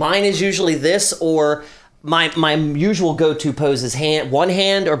 Yeah. Mine is usually this, or my usual go-to pose is one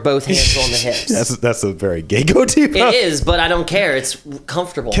hand or both hands on the hips. That's a very gay go-to pose. It is, but I don't care. It's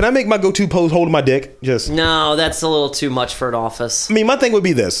comfortable. Can I make my go-to pose holding my dick? No, that's a little too much for an office. I mean, my thing would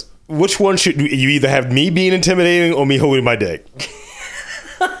be this. Which one should you either have, me being intimidating or me holding my dick?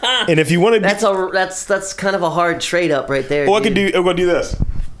 And if you want to, that's kind of a hard trade up right there. Or I'm gonna do this.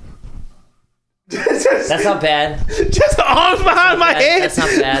 That's not bad. Just the arms behind my head. That's not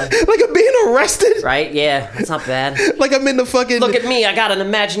bad. Like I'm being arrested. Right? Yeah, that's not bad. Like I'm in the fucking. Look at me. I got an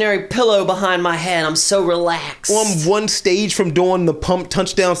imaginary pillow behind my head. I'm so relaxed. Well, I'm one stage from doing the pump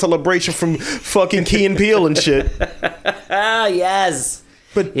touchdown celebration from fucking Key and Peele and shit. Yes.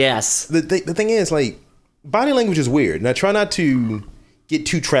 But yes. The thing is, like, body language is weird, and I try not to get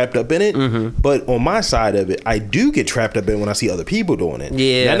too trapped up in it. Mm-hmm. But on my side of it, I do get trapped up in it when I see other people doing it.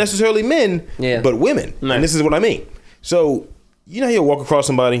 Yeah. Not necessarily men, but women. Right. And this is what I mean. So, you know how you walk past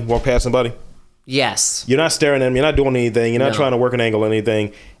somebody? Yes. You're not staring at them. You're not doing anything. You're not trying to work an angle or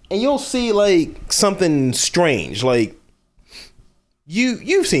anything. And you'll see, like, something strange. Like,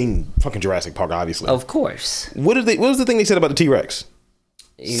 you've seen fucking Jurassic Park, obviously. Of course. What was the thing they said about the T-Rex?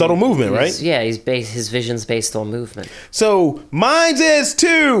 Subtle movement, right? Yeah, his vision's based on movement. So mine's is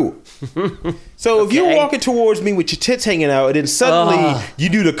too. So if you're walking towards me with your tits hanging out, and then suddenly you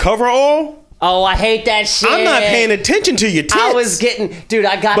do the coverall. Oh, I hate that shit. I'm not paying attention to your tits. I was dude,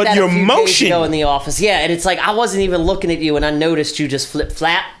 I got that a few days ago in the office. Yeah, and it's like I wasn't even looking at you, and I noticed you just flip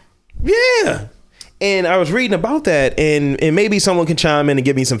flap. Yeah. And I was reading about that, and maybe someone can chime in and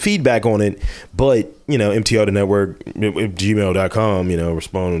give me some feedback on it. But, MTR the network, gmail.com,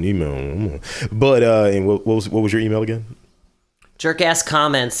 respond on email. But, and what was your email again?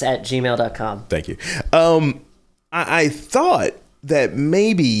 jerkasscomments@gmail.com. Thank you. I thought that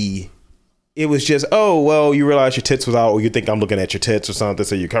maybe it was just, you realize your tits was out, or you think I'm looking at your tits or something,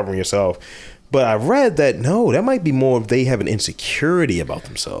 so you're covering yourself. But I read that, no, that might be more if they have an insecurity about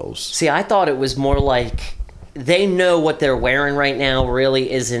themselves. See, I thought it was more like they know what they're wearing right now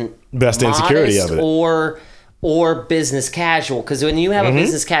really isn't best insecurity of it. Or business casual. Because when you have a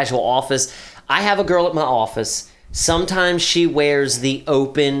business casual office, I have a girl at my office. Sometimes she wears the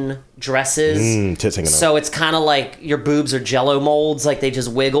open dresses. Tits hanging out. So it's kind of like your boobs are Jell-O molds, like they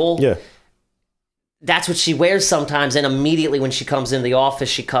just wiggle. Yeah. That's what she wears sometimes, and immediately when she comes into the office,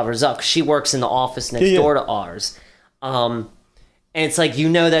 she covers up. She works in the office next door to ours, and it's like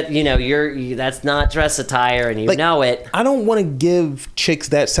that's not dress attire, and you know it. I don't want to give chicks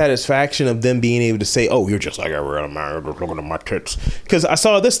that satisfaction of them being able to say, "Oh, you're just like everyone, man, looking at my tits." Because I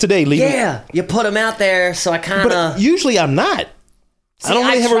saw this today. You put them out there, so I kind of. But usually, I'm not. I don't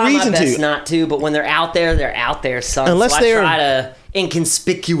really have a reason to. Not to, but when they're out there, son. Unless so I try to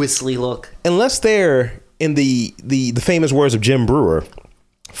inconspicuously look. Unless they're in the famous words of Jim Brewer,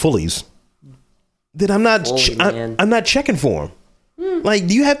 fullies, then I'm not. I'm not checking for them. Like,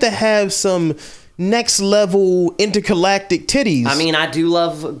 you have to have some next level intergalactic titties. I mean, I do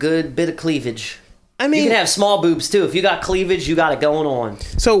love a good bit of cleavage. I mean, you can have small boobs too. If you got cleavage, you got it going on.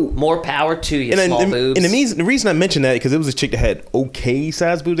 So more power to you, small boobs. And the reason I mentioned that because it was a chick that had okay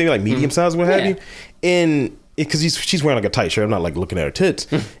sized boobs, they were like medium sized, what have you, and because she's wearing like a tight shirt. I'm not like looking at her tits,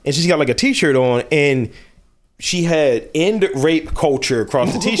 and she's got like a t-shirt on, and she had end rape culture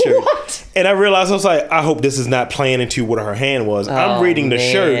across the t-shirt. What? And I realized, I was like, I hope this is not playing into what her hand was. I'm reading the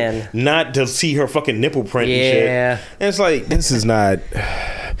shirt, not to see her fucking nipple print and shit. And it's like, this is not.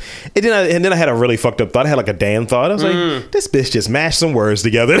 And then I had a really fucked up thought. I had like a damn thought. I was like, this bitch just mashed some words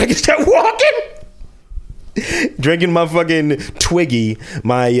together and I can start walking. Drinking my fucking Twiggy,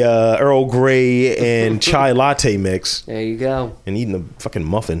 my Earl Grey and chai latte mix. There you go. And eating a fucking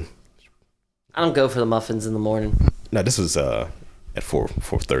muffin. I don't go for the muffins in the morning. No, this was at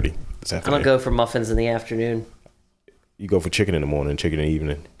 4:30 this afternoon. I don't go for muffins in the afternoon. You go for chicken in the morning, chicken in the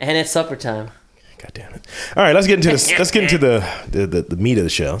evening. And it's supper time. God damn it. All right, let's get into this. Let's get into the meat of the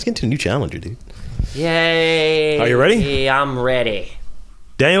show. Let's get into the new challenger, dude. Yay. Are you ready? Yeah, I'm ready.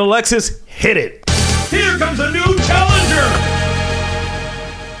 Daniel Alexis, hit it. Here comes a new challenger.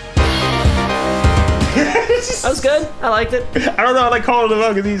 That was good. I liked it. I don't know. I like calling him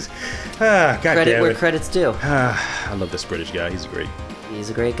out because he's. God Credit damn where it. credit's due. I love this British guy. He's great. He's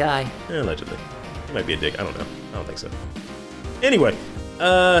a great guy. Yeah, allegedly. He might be a dick. I don't know. I don't think so. Anyway,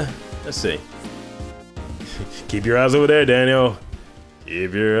 let's see. Keep your eyes over there, Daniel.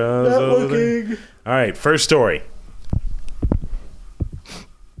 Keep your eyes over there. All right, first story.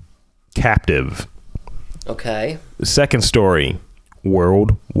 Captive. Okay. The second story,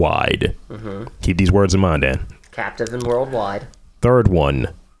 worldwide. Keep these words in mind, Dan. Captive and worldwide. Third one,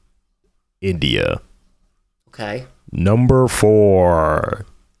 India. Okay. Number 4,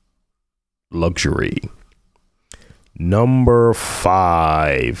 luxury. Number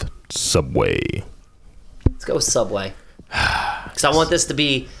 5, Subway. Let's go with Subway. Because I want this to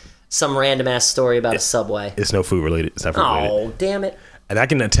be some random ass story about a Subway. It's no food related. It's not food related. Oh, damn it. And I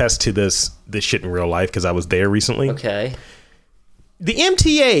can attest to this shit in real life because I was there recently. Okay. The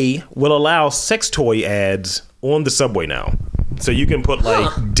MTA will allow sex toy ads on the Subway now. So you can put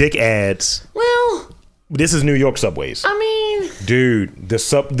like dick ads. Well, This is New York subways. I mean, Dude,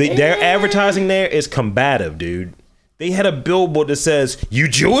 their advertising there is combative, dude. They had a billboard that says, "You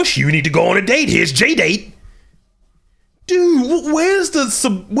Jewish? You need to go on a date. Here's J-date." Dude, where's the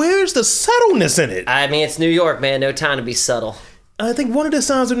subtleness in it? I mean, it's New York, man. No time to be subtle. I think one of the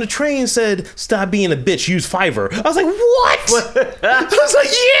signs on the train said, "Stop being a bitch, use Fiverr." I was like, what? I was like,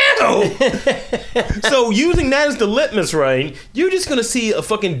 yeah. So using that as the litmus, right? You're just going to see a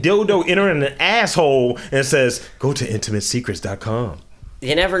fucking dildo entering an asshole and it says, "Go to intimatesecrets.com."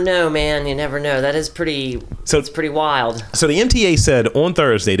 You never know, man. You never know. That is pretty. So it's pretty wild. So the MTA said on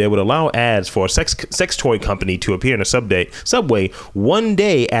Thursday they would allow ads for a sex toy company to appear in a subway one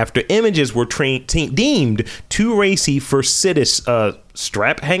day after images were deemed too racy for cities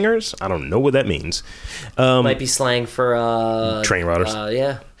strap hangers. I don't know what that means. Might be slang for train routers.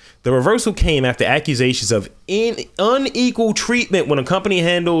 Yeah. The reversal came after accusations of unequal treatment when a company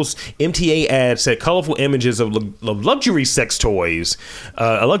handles MTA ads said colorful images of luxury sex toys.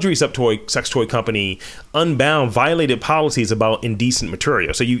 A luxury sex toy company, Unbound, violated policies about indecent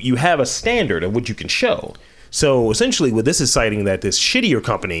material. So you have a standard of what you can show. So essentially what this is citing that this shittier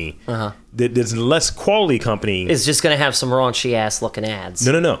company, this less quality company, is just going to have some raunchy ass looking ads.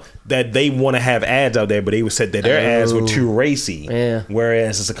 No. That they want to have ads out there, but they said that their ads were too racy. Yeah.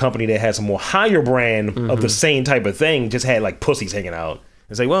 Whereas it's a company that has a more higher brand of the same type of thing, just had like pussies hanging out.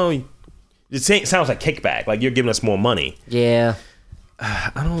 It's like, well, it sounds like kickback. Like you're giving us more money. Yeah.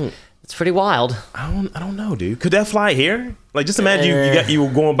 It's pretty wild. I don't know, dude. Could that fly here? Like just imagine you were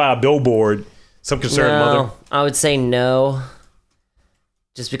going by a billboard. Some concerned mother. I would say no.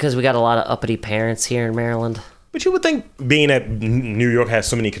 Just because we got a lot of uppity parents here in Maryland. But you would think being that New York has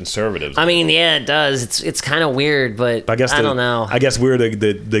so many conservatives. I mean, yeah, it does. It's kind of weird, but I don't know. I guess we're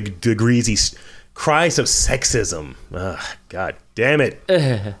the greasy cries of sexism. God damn it.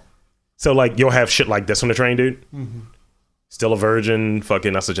 So like you'll have shit like this on the train, dude. Mm-hmm. Still a virgin.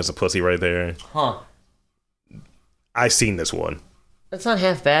 Fucking that's just a pussy right there. Huh. I've seen this one. That's not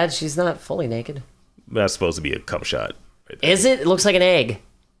half bad. She's not fully naked. That's supposed to be a cum shot. Right there. Is it? It looks like an egg.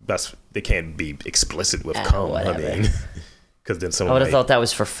 They can't be explicit with cum. Whatever. I mean, because then someone. I would have thought that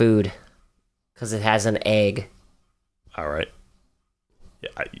was for food, because it has an egg. All right.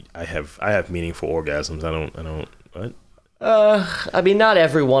 Yeah, I have meaningful orgasms. I don't. What? I mean, not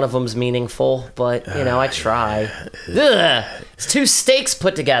every one of them's meaningful, but I try. Ugh, it's 2 steaks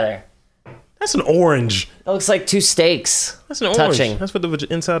put together. That's an orange. That looks like 2 steaks. That's an orange. Touching. That's what the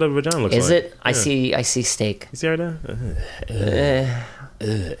inside of a vagina looks like. Is it? Yeah. I see steak. You see right there?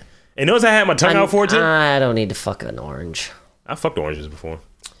 And notice I had my tongue out for it too? I don't need to fuck an orange. I fucked oranges before.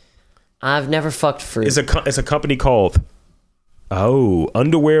 I've never fucked fruit. It's a company called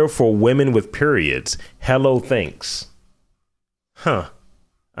Underwear for Women with Periods. Hello, thanks. Huh.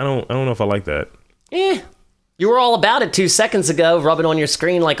 I don't know if I like that. You were all about it 2 seconds ago, rubbing on your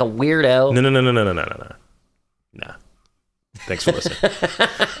screen like a weirdo. No. Nah. Thanks for listening.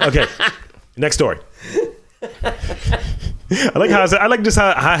 Okay. Next story. I like just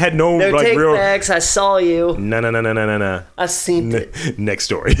how I had no like take real backs. I saw you. No. I seen it. Next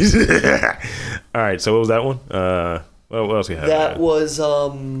story. All right. So what was that one? What else we have? That was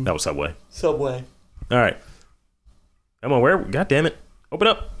Subway. Subway. All right. Come on, where? God damn it! Open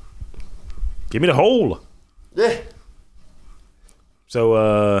up. Give me the hole. Yeah.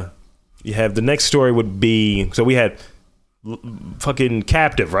 So you have the next story would be, so we had fucking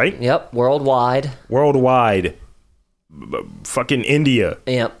Captive, right? Yep. Worldwide. Fucking India.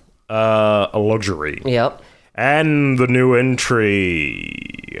 Yep. A luxury. Yep. And the new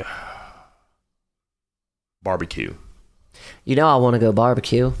entry, barbecue. I want to go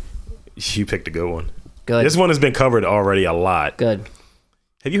barbecue. You picked a good one. Good. This one has been covered already a lot. Good.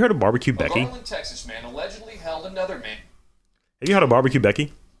 Have you heard of Barbecue Becky? Garland, Texas man allegedly held another man. Have you heard of Barbecue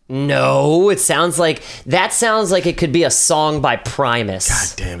Becky? No, it sounds like it could be a song by Primus.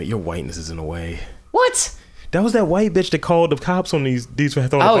 God damn it, your whiteness is in the way. What? That was that white bitch that called the cops on these for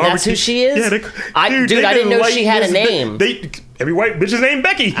throwing Oh, barbecue. that's who she is? Yeah, I didn't know she had a name. Every white bitch is named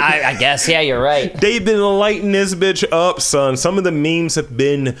Becky. I guess, yeah, you're right. They've been lighting this bitch up, son. Some of the memes have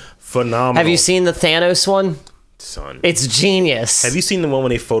been phenomenal. Have you seen the Thanos one? Son. It's genius. Have you seen the one when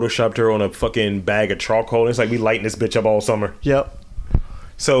they photoshopped her on a fucking bag of charcoal? And it's like, we lighting this bitch up all summer. Yep.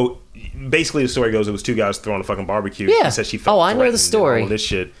 So basically the story goes, it was two guys throwing a fucking barbecue. Yeah. She said she felt I know the story. all this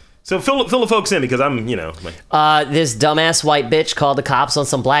shit. So fill the folks in, because I'm, This dumbass white bitch called the cops on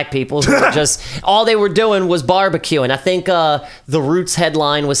some black people who were just all they were doing was barbecuing. I think the Roots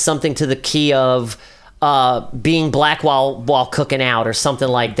headline was something to the key of being black while cooking out or something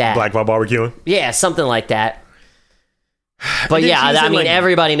like that. black while barbecuing. Yeah, something like that. But then yeah, she was I in, mean, like-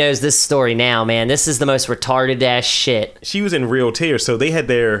 everybody knows this story now, man. This is the most retarded ass shit. She was in real tears. So they had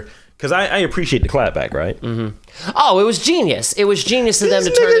their, because I appreciate the clapback, right? Mm-hmm. Oh, it was genius. It was genius of them to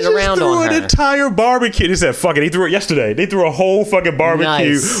turn it around on an her. entire barbecue. They said, fuck it. They threw it yesterday. They threw a whole fucking barbecue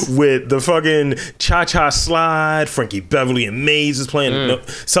Nice. with the fucking Cha-Cha Slide. Frankie Beverly and Maze is playing.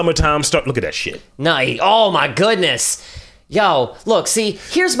 Summertime Start. Look at that shit. Nice. Oh my goodness. Yo, look, see,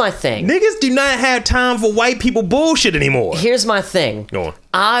 here's my thing. Niggas do not have time for white people bullshit anymore. Here's my thing. Go on.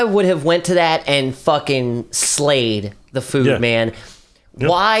 I would have went to that and fucking slayed the food, Yeah. man. Yep.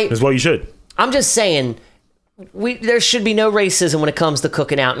 Why? That's what you should. I'm just saying, there should be no racism when it comes to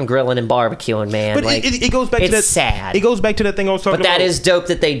cooking out and grilling and barbecuing, man. But like, it goes back to it's that. sad. It goes back to that thing I was talking But about. that is dope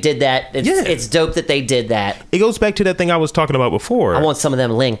that they did that. It's dope that they did that. It goes back to that thing I was talking about before. I want some of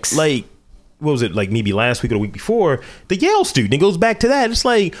them links. Like, what was it, like maybe last week or the week before, the Yale student. It goes back to that. It's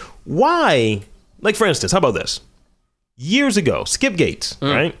like, why? Like, for instance, how about this? Years ago, Skip Gates,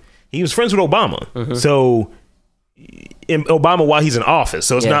 right? He was friends with Obama. So, in Obama while he's in office.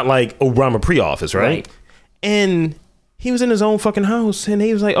 So it's not like Obama pre-office, right? And he was in his own fucking house, and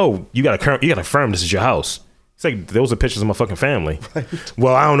he was like, "Oh, you gotta confirm this is your house." It's like, those are pictures of my fucking family. Right.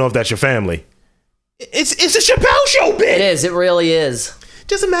 Well, I don't know if that's your family. It's a Chappelle Show bit. It is. It really is.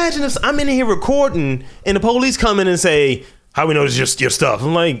 Just imagine if I'm in here recording and the police come in and say, "How we know this is just your stuff?"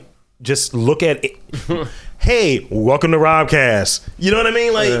 I'm like, just look at it. Hey, welcome to Robcast. You know what I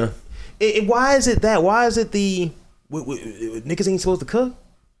mean? Like, why is it that? Why is it the niggas ain't supposed to cook?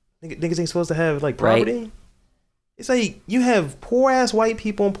 Niggas ain't supposed to have like property? Right. It's like you have poor ass white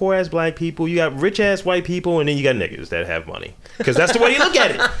people and poor ass black people. You got rich ass white people, and then you got niggas that have money. Because that's the way you look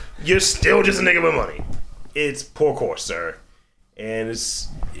at it. You're still just a nigga with money. It's poor course, sir. And it's,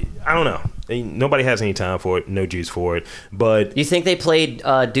 I don't know. Nobody has any time for it. No juice for it. But you think they played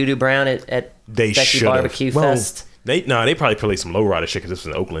Doo-Doo Brown at Becky Barbecue Fest? They probably played some lowrider shit because this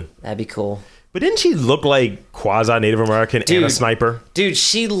was in Oakland. That'd be cool. But didn't she look like quasi Native American and a sniper? Dude,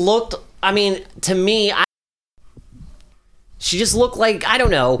 she looked. I mean, to me, she just looked like, I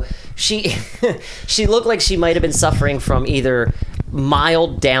don't know. She looked like she might have been suffering from either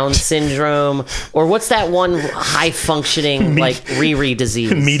mild Down syndrome or what's that one high functioning like Riri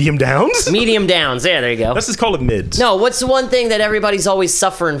disease? Medium Downs? Medium Downs. Yeah, there you go. Let's just call it mids. No, what's the one thing that everybody's always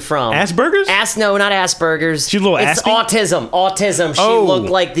suffering from? Asperger's? No, not Asperger's. She's a little It's aspy? Autism. She looked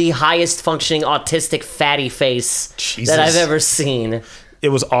like the highest functioning autistic fatty face that I've ever seen. It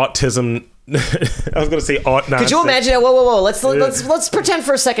was autism. I was gonna say Could you imagine? Whoa! Let's pretend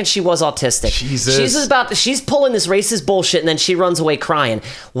for a second she was autistic. Jesus. She's pulling this racist bullshit, and then she runs away crying.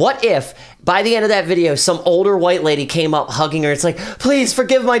 What if by the end of that video, some older white lady came up hugging her? It's like, please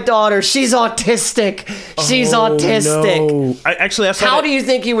forgive my daughter. She's autistic. She's autistic. No. How do you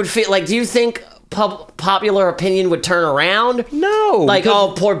think you would feel? Like, do you think popular opinion would turn around? No. Like,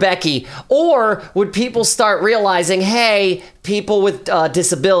 oh, poor Becky. Or would people start realizing, hey, people with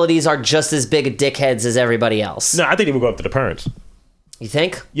disabilities are just as big of dickheads as everybody else? No, I think they would go up to the parents. You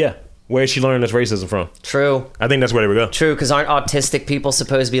think? Yeah. Where she learned this racism from. True. I think that's where they would go. True, because aren't autistic people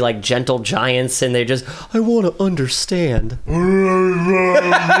supposed to be like gentle giants and they're just, I want to understand. Stop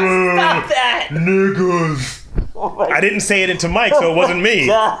that! Niggas. I didn't say it into mic, so it wasn't me.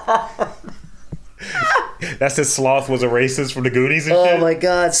 That's his Sloth was a racist from the Goonies and shit. Oh my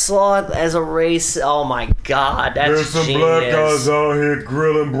god, Sloth as a race. Oh my god, that's There's some genius. black guys out here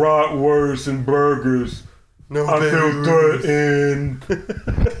grilling bratwurst and burgers. No, I feel threatened.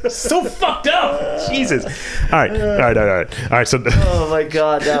 So fucked up. Jesus. All right. So Oh my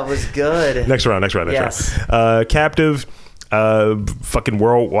god, that was good. next round. Yes. Captive. fucking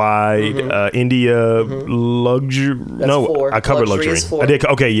worldwide, India, luxury. No, 4. I covered Luxury luxury. is 4. I did.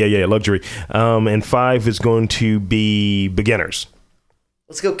 Okay, yeah, luxury. And 5 is going to be beginners.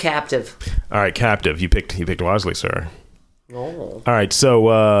 Let's go captive. All right, captive. You picked wisely, sir. Oh. All right,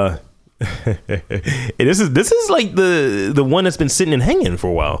 so this is like the one that's been sitting and hanging for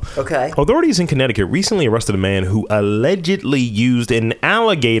a while. Okay. Authorities in Connecticut recently arrested a man who allegedly used an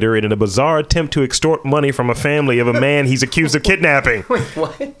alligator in a bizarre attempt to extort money from a family of a man he's accused of kidnapping. Wait,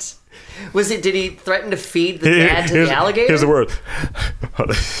 what? Did he threaten to feed the dad to the alligator? Here's the word.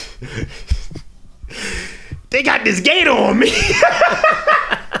 They got this gator on me.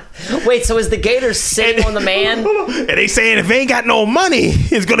 Wait, so is the gator sitting on the man? And they saying if ain't got no money,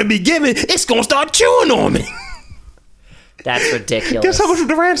 it's gonna be given. It's gonna start chewing on me. That's ridiculous. Guess how much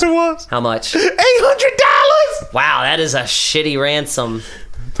the ransom was? How much? $800. Wow, that is a shitty ransom.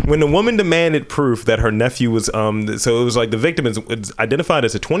 When the woman demanded proof that her nephew was, so it was like the victim is identified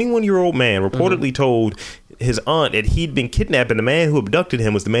as a 21-year-old man, reportedly told his aunt that he'd been kidnapped and the man who abducted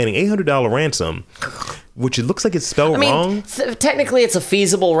him was demanding $800 ransom, which it looks like it's spelled wrong. Technically, it's a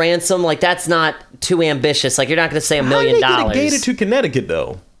feasible ransom. Like, that's not too ambitious. Like, you're not going to say $1 million. How did they get a gator to Connecticut,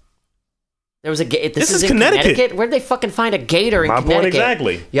 though? There was a This is in Connecticut. Where'd they fucking find a gator in My Connecticut? point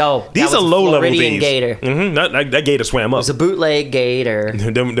exactly. Yo, these are low-level Floridian thieves. gator. That gator swam up. It was a bootleg gator.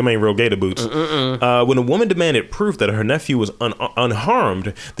 Them ain't real gator boots. When a woman demanded proof that her nephew was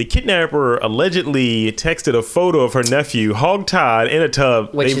unharmed, the kidnapper allegedly texted a photo of her nephew hogtied in a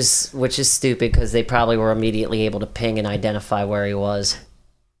tub. Which is stupid because they probably were immediately able to ping and identify where he was.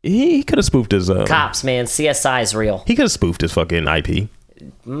 He could have spoofed his... Cops, man. CSI is real. He could have spoofed his fucking IP.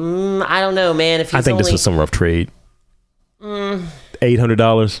 I don't know, man. If I think this was some rough trade.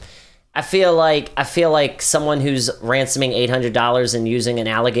 $800. I feel like someone who's ransoming $800 and using an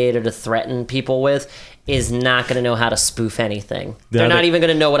alligator to threaten people with is not going to know how to spoof anything. They're not even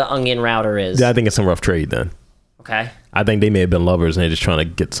going to know what an onion router is. Yeah, I think it's some rough trade then. Okay. I think they may have been lovers and they're just trying to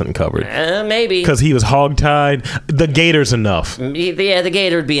get something covered. Maybe. Because he was hogtied. The gator's enough. Yeah, the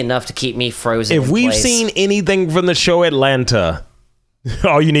gator would be enough to keep me frozen. If we've seen anything from the show Atlanta,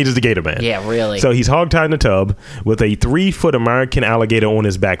 all you need is the gator man. Yeah, really. So he's hogtied in a tub with a 3-foot American alligator on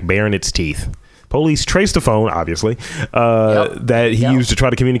his back, baring its teeth. Police traced the phone, obviously, that he used to try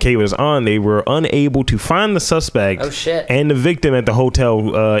to communicate with his aunt. They were unable to find the suspect and the victim at the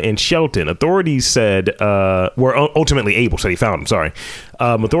hotel in Shelton. Authorities said were ultimately able, so they found him, sorry.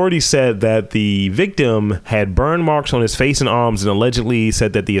 Authorities said that the victim had burn marks on his face and arms and allegedly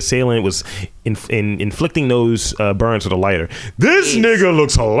said that the assailant was inflicting those burns with a lighter. This nigga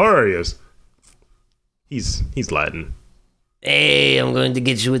looks hilarious. He's Latin. Hey, I'm going to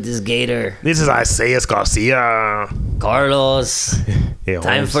get you with this gator. This is Isaias Garcia. Carlos. Hey,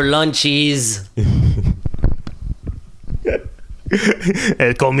 time for lunchies.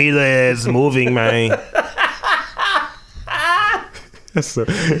 El comida is moving, man. That's so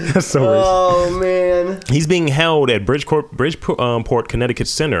Oh, man. He's being held at Bridgeport, Connecticut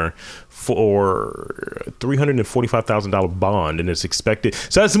Center for $345,000 bond, and it's expected.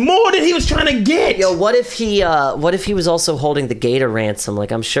 So that's more than he was trying to get. Yo, what if he was also holding the gator ransom?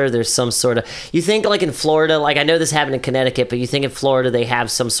 Like, I'm sure there's some sort of. You think like in Florida, like I know this happened in Connecticut, but you think in Florida they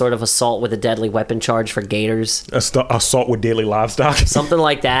have some sort of assault with a deadly weapon charge for gators? Assault with deadly livestock. Something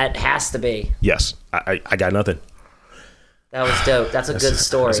like that has to be. Yes, I got nothing. That was dope. That's a good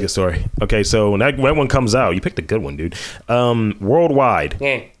story. That's a good story. Okay, so when that one comes out, you picked a good one, dude. Worldwide,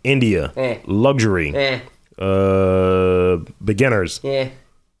 India, luxury, beginners, Brooklyn.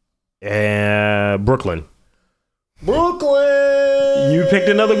 You picked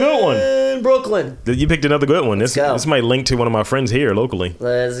another good one. Brooklyn. You picked another good one. This might link to one of my friends here locally.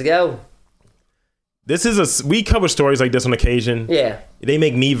 Let's go. We cover stories like this on occasion. Yeah. They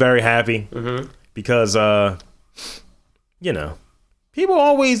make me very happy because people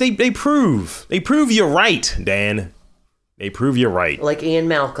always they prove you're right, Dan. They prove you're right. Like Ian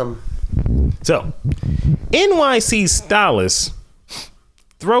Malcolm. So, NYC stylist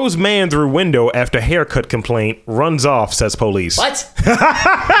throws man through window after haircut complaint, runs off, says police. What?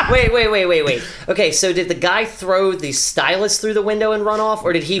 Wait. Okay, so did the guy throw the stylist through the window and run off,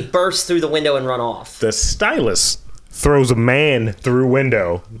 or did he burst through the window and run off? The stylist throws a man through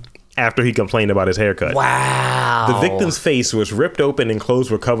window after he complained about his haircut. Wow. The victim's face was ripped open and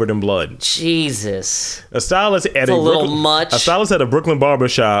clothes were covered in blood. Jesus. A stylist at much. A stylist at a Brooklyn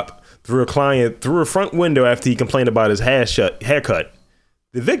barbershop threw a client through a front window after he complained about his haircut.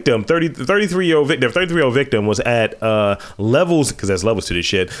 The victim, 33-year-old victim, was at Levels, because there's levels to this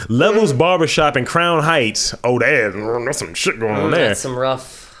shit, Levels Barbershop in Crown Heights. Oh, there's some shit going on there. That's some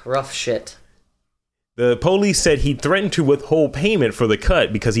rough shit. The police said he threatened to withhold payment for the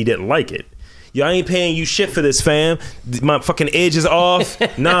cut because he didn't like it. Yo, I ain't paying you shit for this, fam. My fucking edge is off.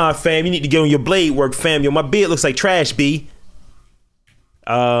 Nah, fam, you need to get on your blade work, fam. Yo, my beard looks like trash, B.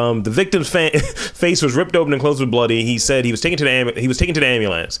 The victim's face was ripped open and clothes were bloody. He said he was taken to the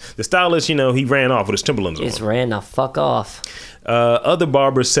ambulance. The stylist, he ran off with his Timberlands on. Just ran the fuck off. Other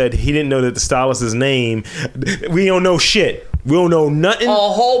barbers said he didn't know that the stylist's name. We don't know shit. We don't know nothing. A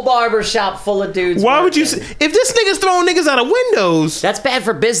whole barber shop full of dudes. Why would you say, if this nigga's throwing niggas out of windows? That's bad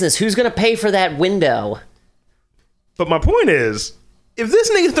for business. Who's gonna pay for that window? But my point is, if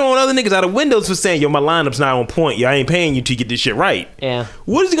this nigga's throwing other niggas out of windows for saying, yo, my lineup's not on point, yo, I ain't paying you to get this shit right. Yeah.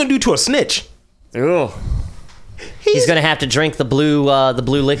 What is he gonna do to a snitch? Ugh. He's gonna have to drink the blue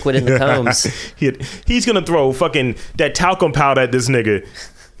liquid in the combs. He's gonna throw fucking that talcum powder at this nigga.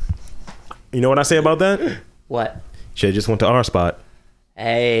 You know what I say about that? What? Should've just went to our spot.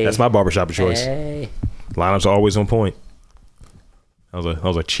 Hey. That's my barbershop of choice. Hey. Lineups are always on point. That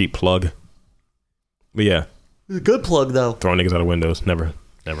was a cheap plug. But yeah. It's a good plug though. Throwing niggas out of windows. Never.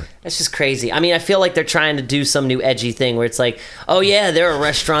 That's just crazy. I mean, I feel like they're trying to do some new edgy thing where it's like, oh yeah, they're a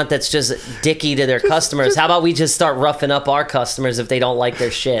restaurant that's just dicky to their customers. How about we just start roughing up our customers if they don't like their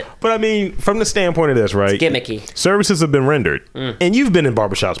shit? But I mean, from the standpoint of this, right? It's gimmicky. Services have been rendered. And you've been in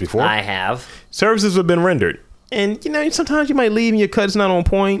barbershops before. I have. Services have been rendered. And, sometimes you might leave and your cut's not on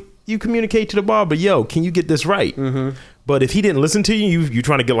point. You communicate to the barber, yo, can you get this right? Mm-hmm. But if he didn't listen to you, you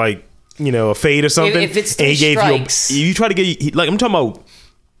trying to get like, a fade or something. If it's 3 strikes. You try to get, like, I'm talking about,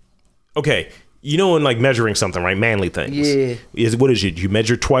 okay, in like measuring something, right? Manly things. Yeah. What is it? You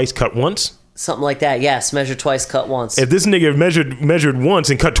measure twice, cut once? Something like that. Yes, measure twice, cut once. If this nigga measured once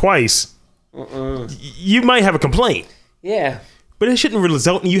and cut twice, you might have a complaint. Yeah. But it shouldn't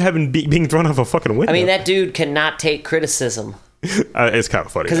result in you being thrown off a fucking window. I mean, that dude cannot take criticism. It's kind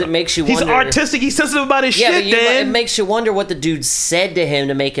of funny. Because it makes you wonder. He's artistic. He's sensitive about his shit, Dan. It makes you wonder what the dude said to him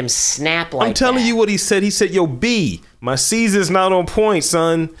to make him snap like that. I'm telling you what he said. He said, yo, B, my Caesar's not on point,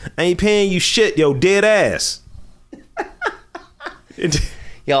 son. I ain't paying you shit, yo, dead ass.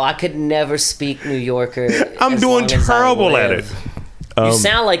 Yo, I could never speak New Yorker. I'm doing terrible at it. You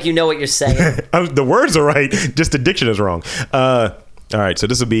sound like you know what you're saying. The words are right, just the diction is wrong. All right, so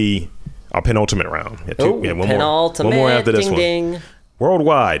this will be our penultimate round. Penultimate. One more after this ding.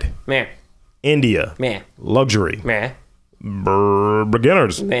 Worldwide. Meh. India. Meh. Luxury. Meh.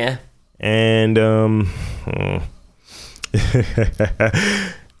 Beginners. Meh. And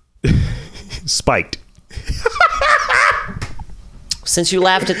spiked. Since you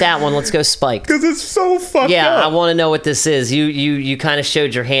laughed at that one, let's go spiked. Because it's so fucked up. Yeah, I want to know what this is. You kind of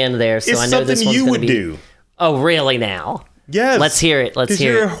showed your hand there, so it's I know this one's you going would to be. do. Oh, really? Now? Yes. Let's hear it. Let's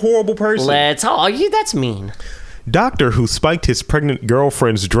hear you're it. a horrible person. That's mean. Doctor who spiked his pregnant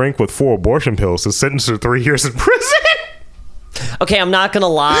girlfriend's drink with 4 abortion pills is sentenced to 3 years in prison. Okay, I'm not gonna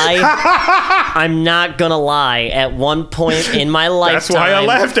lie. At one point in my lifetime, that's why I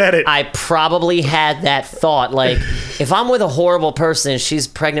laughed at it. I probably had that thought. Like, if I'm with a horrible person and she's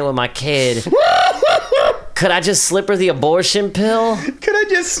pregnant with my kid, could I just slip her the abortion pill? Could I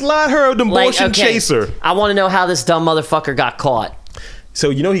just slide her an abortion chaser? I want to know how this dumb motherfucker got caught.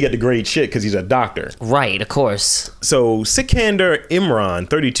 So he got the great shit because he's a doctor. Right, of course. So Sikander Imran,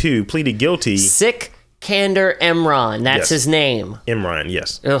 32, pleaded guilty. Sikander Imran, that's his name. Imran,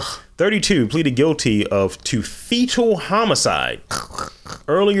 yes. Ugh. 32 pleaded guilty to fetal homicide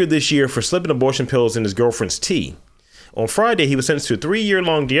earlier this year for slipping abortion pills in his girlfriend's tea. On Friday, he was sentenced to a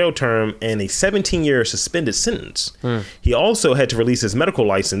 3-year-long jail term and a 17-year suspended sentence. He also had to release his medical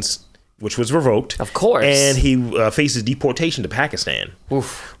license, which was revoked. Of course. And he faces deportation to Pakistan.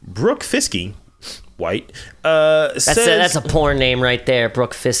 Oof. Brooke Fiske, white, that's a porn name right there,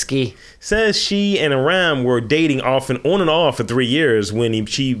 Brooke Fiske. Says she and Aram were dating on and off for 3 years when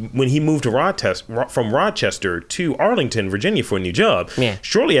he moved from Rochester to Arlington, Virginia for a new job. Yeah.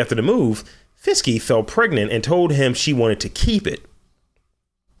 Shortly after the move, Fiske fell pregnant and told him she wanted to keep it.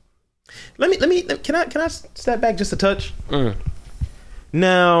 Can I step back just a touch?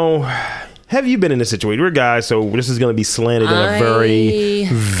 Now, have you been in a situation? We're guys, so this is going to be slanted in a very,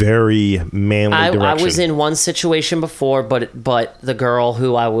 very manly direction. I was in one situation before, but the girl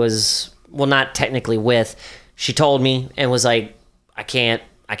who I was, not technically with, she told me and was like, I can't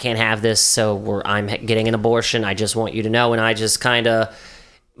have this, so I'm getting an abortion. I just want you to know. And I just kind of,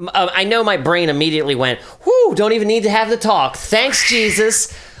 I know my brain immediately went, whoo, don't even need to have the talk. Thanks,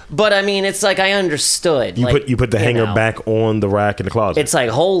 Jesus. But I mean, it's like I understood. You put the hanger back on the rack in the closet. It's like,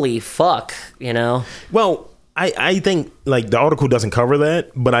 holy fuck, Well, I think like the article doesn't cover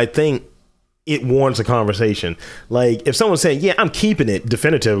that, but I think it warrants a conversation. Like if someone's saying, "Yeah, I'm keeping it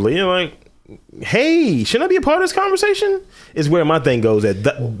definitively," you're like, hey, shouldn't I be a part of this conversation? Is where my thing goes at.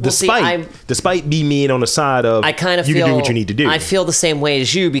 Despite me being on the side of I kind of you feel, can do what you need to do. I feel the same way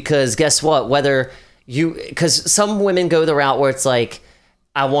as you because guess what? Because some women go the route where it's like,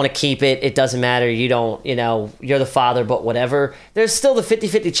 I want to keep it. It doesn't matter. You don't, you're the father, but whatever. There's still the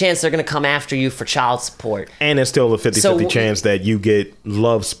 50-50 chance they're going to come after you for child support. And there's still a 50-50 chance that you get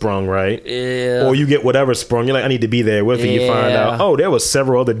love sprung, right? Yeah. Or you get whatever sprung. You're like, I need to be there with you. You find out, oh, there was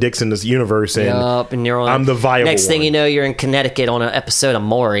several other dicks in this universe, and, and you're on, I'm the viable Next thing one. you know, you're in Connecticut on an episode of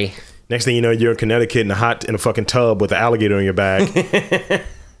Maury. Next thing you know, you're in Connecticut in a fucking tub with an alligator on your back,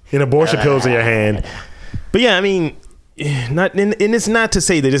 and abortion pills in your hand. But yeah, I mean... and it's not to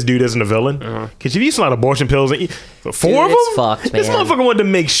say that this dude isn't a villain, because if you slot abortion pills, four of them, fucked, this man. motherfucker wanted to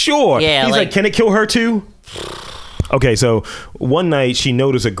make sure. Yeah, he's like, can it kill her too? Okay, so one night she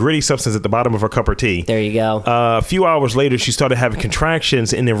noticed a gritty substance at the bottom of her cup of tea. There you go. A few hours later, she started having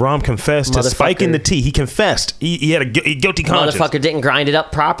contractions, and then Rom confessed to spiking the tea. He confessed. He had a guilty conscience. Motherfucker didn't grind it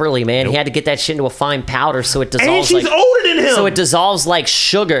up properly, man. Nope. He had to get that shit into a fine powder so it dissolves. And she's older than him. So it dissolves like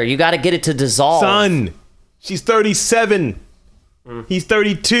sugar. You got to get it to dissolve. Son, she's 37. He's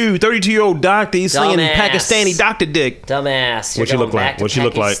 32. 32-year-old doctor. He's slinging Pakistani doctor dick. Dumbass. What she look like? What she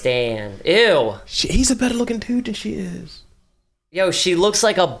look like? Ew. He's a better looking dude than she is. Yo, she looks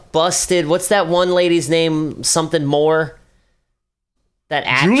like a busted. What's that one lady's name? Something Moore. That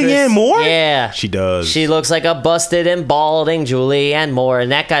actress. Julianne Moore? Yeah. She does. She looks like a busted and balding Julianne Moore.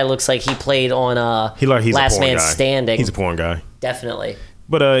 And that guy looks like he played on he's Last a porn Man guy. Standing. He's a porn guy. Definitely.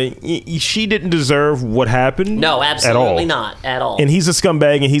 But she didn't deserve what happened. No, absolutely not at all. And he's a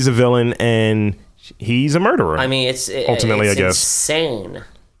scumbag, and he's a villain, and he's a murderer. I mean, it's ultimately, I guess, insane.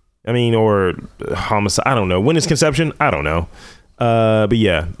 I mean, or homicide. I don't know. When is conception? I don't know. But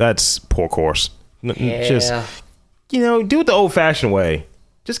yeah, that's poor course. Yeah. Just do it the old-fashioned way.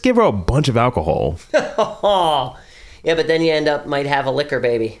 Just give her a bunch of alcohol. Yeah, but then you might have a liquor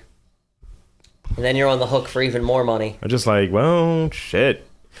baby. And then you're on the hook for even more money. I'm just like, well, shit.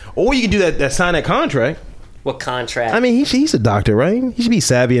 Or you can do that sign that contract. What contract? I mean, he's a doctor, right? He should be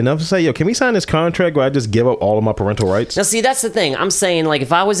savvy enough to say, yo, can we sign this contract where I just give up all of my parental rights? Now, see, that's the thing. I'm saying, like,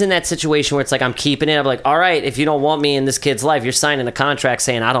 if I was in that situation where it's like I'm keeping it, I'm like, all right, if you don't want me in this kid's life, you're signing a contract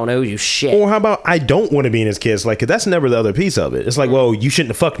saying I don't owe you shit. Or how about I don't want to be in his kid's life? Because that's never the other piece of it. It's like, well, you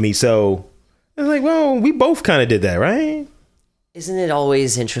shouldn't have fucked me, so... It's like, well, we both kind of did that, right? Isn't it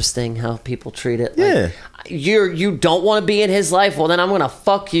always interesting how people treat it? Yeah. Like, you don't want to be in his life? Well, then I'm going to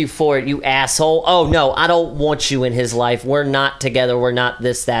fuck you for it, you asshole. Oh, no, I don't want you in his life. We're not together. We're not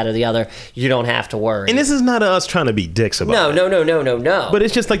this, that, or the other. You don't have to worry. And this is not us trying to be dicks about it. No. But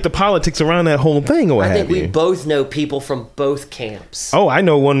it's just like the politics around that whole thing or what have you. I think we both know people from both camps. Oh, I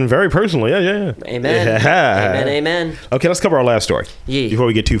know one very personally. Yeah. Amen. Yeah. Amen. Okay, let's cover our last story. Yeah. Before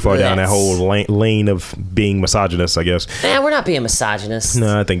we get too far down that whole lane of being misogynist, I guess. We're not being misogynist.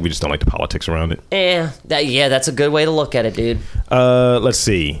 No, I think we just don't like the politics around it. That's a good way to look at it, dude. Let's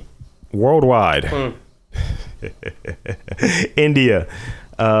see. Worldwide. India.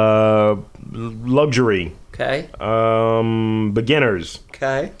 Luxury. Okay. Beginners.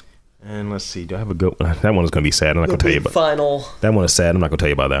 Okay. And let's see. Do I have a good one? That one is going to be sad. I'm not going to tell you about final. That one is sad. I'm not going to tell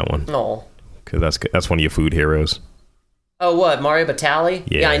you about that one. No. Because that's one of your food heroes. Oh, what? Mario Batali?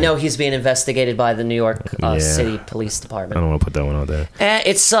 Yeah. I know he's being investigated by the New York City Police Department. I don't want to put that one out there.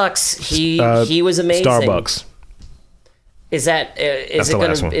 It sucks. He was amazing. Starbucks. Is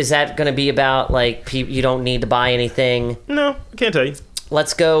that gonna be about like you don't need to buy anything? No, I can't tell you.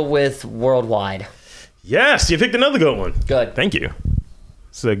 Let's go with worldwide. Yes, you picked another good one. Good. Thank you.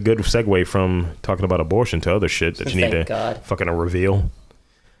 It's a good segue from talking about abortion to other shit that you need to fucking reveal.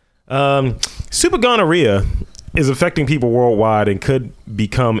 Super gonorrhea is affecting people worldwide and could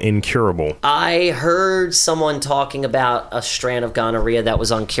become incurable. I heard someone talking about a strand of gonorrhea that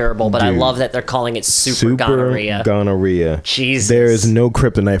was uncurable, but I love that they're calling it super gonorrhea. Gonorrhea. Jesus. There is no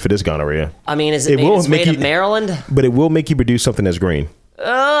kryptonite for this gonorrhea. I mean, is it made of Maryland? But it will make you produce something that's green.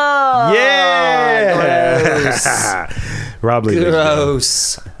 Oh, yeah. Gross. Rob Lee.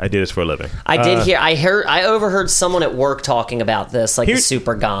 Gross. I do this for a living. I overheard someone at work talking about this, like the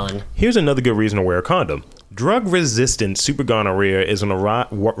super gon. Here's another good reason to wear a condom. Drug-resistant super gonorrhea is on a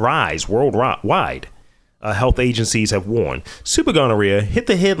rise worldwide. Health agencies have warned. Super gonorrhea hit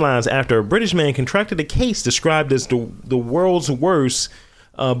the headlines after a British man contracted a case described as the world's worst,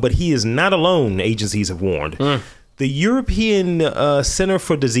 but he is not alone, agencies have warned. The European Center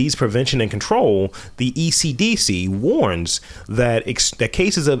for Disease Prevention and Control, the ECDC, warns that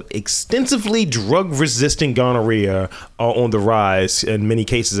cases of extensively drug-resistant gonorrhea are on the rise, and many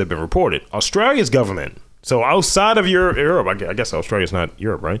cases have been reported. Australia's government So outside of Europe, I guess Australia's not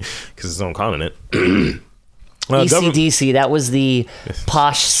Europe, right? Because it's its own continent. AC/DC, that was the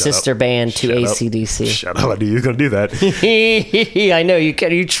posh sister band to AC/DC. Shut up, I knew you were going to do that. I know,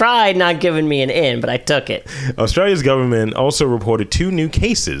 you tried not giving me an in, but I took it. Australia's government also reported 2 new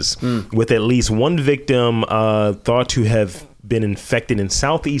cases with at least one victim thought to have been infected in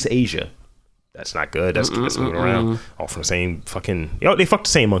Southeast Asia. That's not good. That's moving around. All from the same fucking... they fucked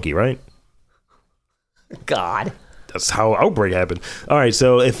the same monkey, right? God. That's how outbreak happened. All right,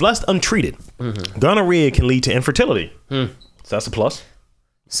 so if left untreated, gonorrhea can lead to infertility. So that's a plus.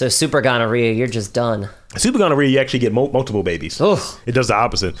 So super gonorrhea, you're just done. Super gonorrhea, you actually get multiple babies. Oh. It does the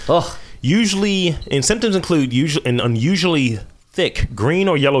opposite. Oh. Usually, and symptoms include an unusually thick green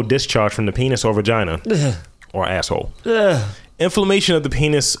or yellow discharge from the penis or vagina or asshole. Inflammation of the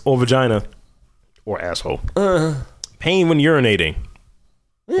penis or vagina or asshole. Pain when urinating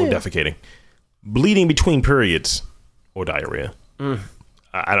or defecating. Bleeding between periods or diarrhea.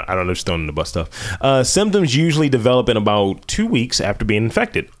 I don't know, just throwing in the butt stuff. Symptoms usually develop in about 2 weeks after being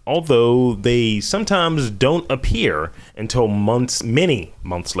infected, although they sometimes don't appear until many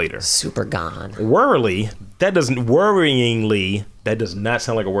months later. Super gone. Worryingly, that does not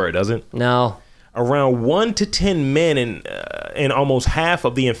sound like a word, does it? No. Around 1 to 10 men and almost half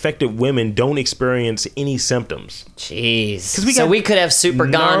of the infected women don't experience any symptoms. Jeez. So we could have super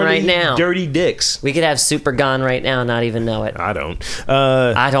gone right now. Dirty dicks. We could have super gone right now and not even know it. I don't.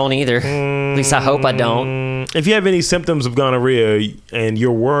 I don't either. At least I hope I don't. If you have any symptoms of gonorrhea and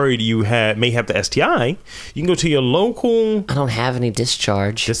you're worried you may have the STI, you can go to your local... I don't have any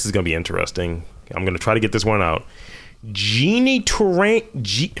discharge. This is going to be interesting. I'm going to try to get this one out.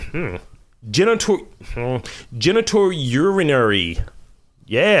 Genitourinary,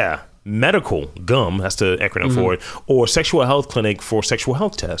 medical, GUM, that's the acronym for it, or sexual health clinic for sexual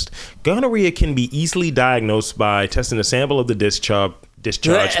health test. Gonorrhea can be easily diagnosed by testing a sample of the discharge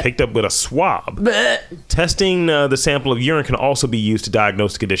picked up with a swab. Testing the sample of urine can also be used to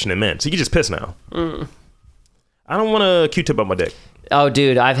diagnose the condition in men. So you can just piss now. I don't want a Q-tip up my dick. Oh,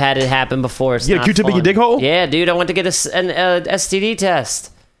 dude, I've had it happen before. It's you get a Q-tip in your dick hole? Yeah, dude, I went to get an STD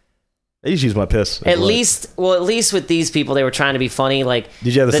test. I usually use my piss. At least with these people, they were trying to be funny. Like,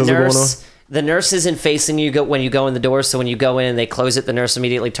 did you have the sizzle going on? The nurse isn't facing you when you go in the door. So when you go in and they close it, the nurse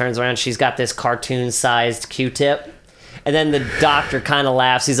immediately turns around. She's got this cartoon-sized Q-tip, and then the doctor kind of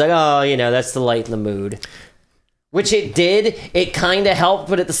laughs. He's like, "Oh, that's to lighten the mood," which it did. It kind of helped,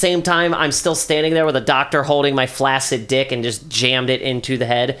 but at the same time, I'm still standing there with a doctor holding my flaccid dick and just jammed it into the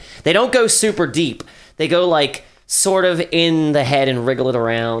head. They don't go super deep. They go like sort of in the head and wriggle it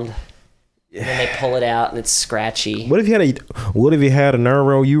around. And then they pull it out and it's scratchy. What if you had a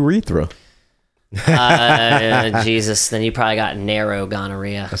narrow urethra? Jesus, then you probably got narrow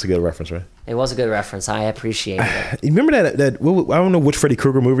gonorrhea. That's a good reference, right? It was a good reference. I appreciated it. You remember that I don't know which Freddy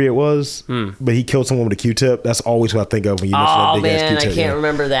Krueger movie it was, but he killed someone with a Q-tip. That's always what I think of when you mention that big ass Q-tip. I can't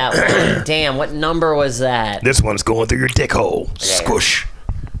remember that one. Damn, what number was that? This one's going through your dick hole. Squish.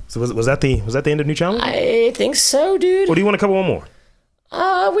 So was that the end of New Challenge? I think so, dude. Or do you want to cover one more?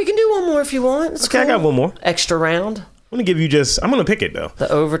 We can do one more if you want. It's okay, cool. I got one more. Extra round. I'm gonna give you I'm gonna pick it though.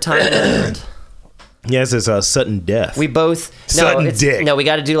 The overtime round. Yes, it's sudden death. We both sudden dick. No, we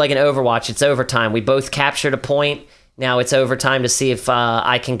got to do like an Overwatch. It's overtime. We both captured a point. Now it's overtime to see if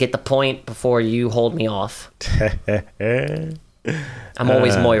I can get the point before you hold me off. I'm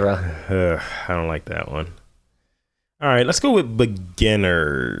always Moira. I don't like that one. All right, let's go with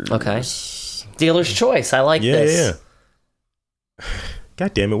beginners. Okay. Dealer's choice. I like this. Yeah.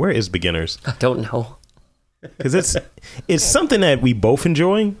 God damn it, where is beginners? I don't know. Because it's something that we both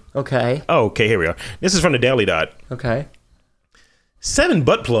enjoy. Okay. Oh, okay, here we are. This is from the Daily Dot. Okay. 7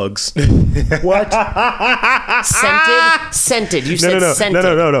 butt plugs. What? Scented. You said scented.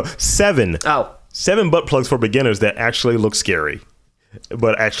 No. 7. Oh. 7 butt plugs for beginners that actually look scary,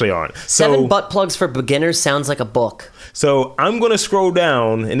 but actually aren't. 7 butt plugs for beginners sounds like a book. So I'm going to scroll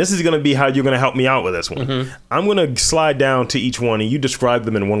down, and this is going to be how you're going to help me out with this one. Mm-hmm. I'm going to slide down to each one, and you describe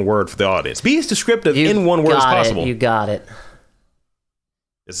them in one word for the audience. Be as descriptive in one word as possible. You got it.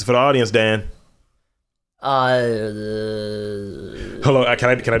 This is for the audience, Dan. Hello,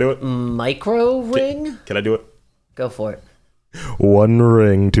 can I do it? Micro ring? Can I do it? Go for it. 1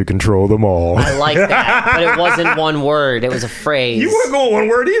 ring to control them all. I like that, but it wasn't one word. It was a phrase. You weren't going one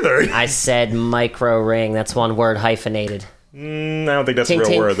word either. I said micro ring. That's one word hyphenated. I don't think that's a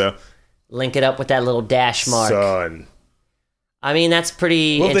real word, though. Link it up with that little dash mark. Son. I mean, that's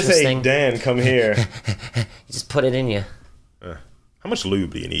pretty interesting. What if they say, Dan, come here? You just put it in you. How much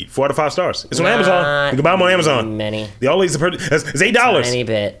lube do you need? 4 out of 5 stars. It's on Amazon. You can buy them on Amazon. Many. It's $8. Tiny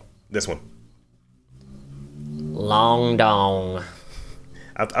bit. This one. Long dong.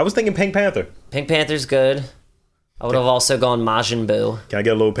 I was thinking Pink Panther. Pink Panther's good. I would have also gone Majin Buu. Can I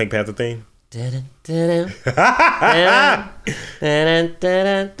get a little Pink Panther theme? Okay,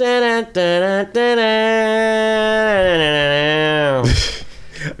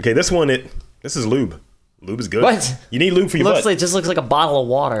 this is lube. Lube is good. What? You need lube for your butt. It just looks like a bottle of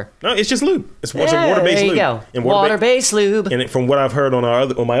water. No, it's just lube. It's a water-based lube. There you go. And Water-based lube. And from what I've heard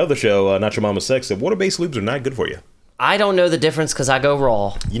on my other show, Not Your Mama's Sex, that water-based lubes are not good for you. I don't know the difference because I go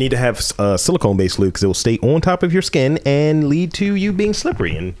raw. You need to have silicone-based lube because it will stay on top of your skin and lead to you being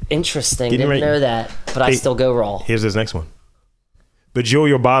slippery. And interesting. Didn't know that, but I still go raw. Here's this next one. Bejewel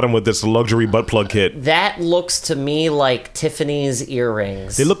your bottom with this luxury butt plug kit. That looks to me like Tiffany's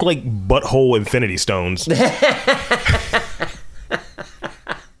earrings. They look like butthole infinity stones.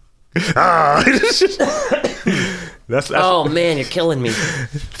 That's oh man, you're killing me.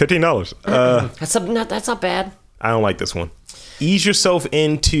 $15. That's not bad. I don't like this one. Ease yourself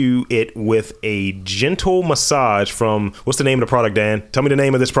into it with a gentle massage from, what's the name of the product, Dan? Tell me the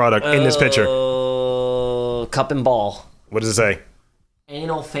name of this product in this picture. Cup and ball. What does it say?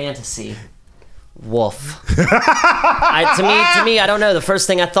 Anal fantasy. Woof. To me, I don't know. The first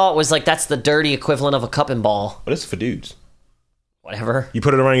thing I thought was like that's the dirty equivalent of a cup and ball. But it's for dudes. Whatever. You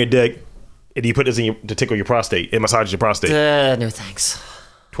put it around your dick, and you put this in to tickle your prostate. It massages your prostate. No thanks.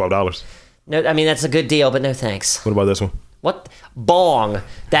 $12. No, I mean that's a good deal, but no thanks. What about this one? What? Bong.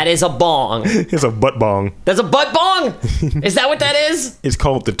 That is a bong. It's a butt bong. That's a butt bong? Is that what that is? It's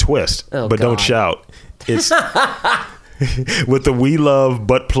called the twist, but God. Don't shout. It's with the We Love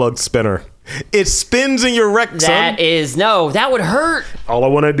butt plug spinner. It spins in your rectum. That would hurt. All I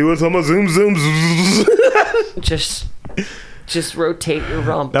want to do is I'm a zoom. Just rotate your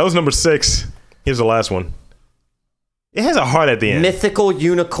rump. That was number 6. Here's the last one. It has a heart at the end. Mythical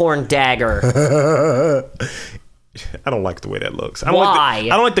unicorn dagger. I don't like the way that looks. Why? I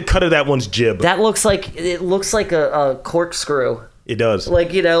don't like the cut of that one's jib. That looks like a corkscrew. It does.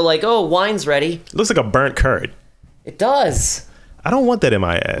 Wine's ready. It looks like a burnt curd. It does. I don't want that in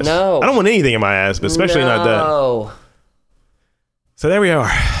my ass. No. I don't want anything in my ass, but especially not that. No. So there we are.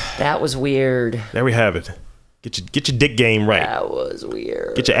 That was weird. There we have it. Get your dick game right. That was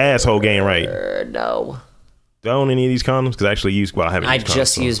weird. Get your asshole game right. No. Do I own any of these condoms? Because I actually I haven't used condoms. I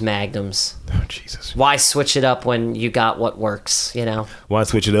just use Magnums. Oh, Jesus. Why switch it up when you got what works, you know? Why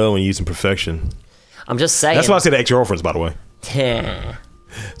switch it up when you're using perfection? I'm just saying. That's why I say the ex-girlfriends, by the way. Yeah.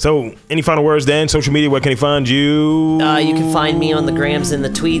 So, any final words, Dan? Social media, where can he find you? You can find me on the grams and the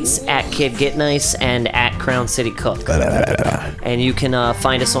tweets at KidGetNice and at Crown City Cook. And you can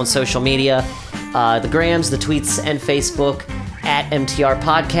find us on social media, the grams, the tweets, and Facebook at MTR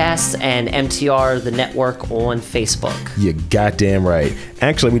Podcasts and MTR the Network on Facebook. You're goddamn right.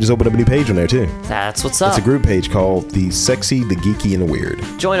 Actually, we just opened up a new page on there, too. That's what's up. It's a group page called The Sexy, The Geeky, and The Weird.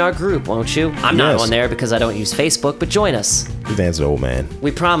 Join our group, won't you? I'm not on there because I don't use Facebook, but join us. Dan's an old man.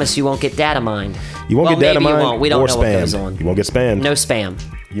 We promise you won't get data mined. You won't get data mined you won't. We don't know spammed. what goes on. You won't get spammed. No spam.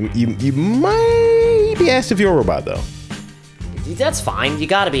 You might be asked if you're a robot, though. That's fine. You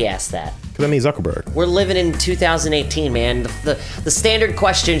got to be asked that. Because I mean Zuckerberg. We're living in 2018, man. The standard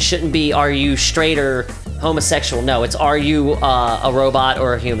question shouldn't be, are you straight or homosexual? No, it's, are you a robot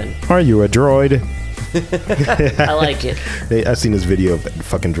or a human? Are you a droid? I like it. I've seen this video of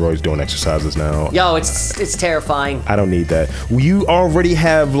fucking droids doing exercises now. Yo, it's terrifying. I don't need that. You already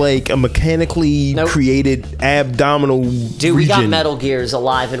have like a mechanically created abdominal Dude, we got Metal Gears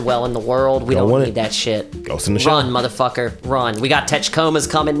alive and well in the world. We don't need that shit. Ghost in the Shell. Run, motherfucker, run. We got Techcomas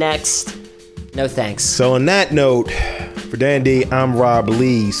coming next. No thanks. So on that note, for Dan D, I'm Rob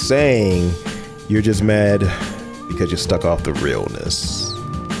Lee saying you're just mad because you're stuck off the realness.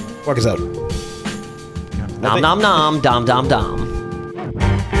 Walk us out. Nom nom nom, dom dom dom.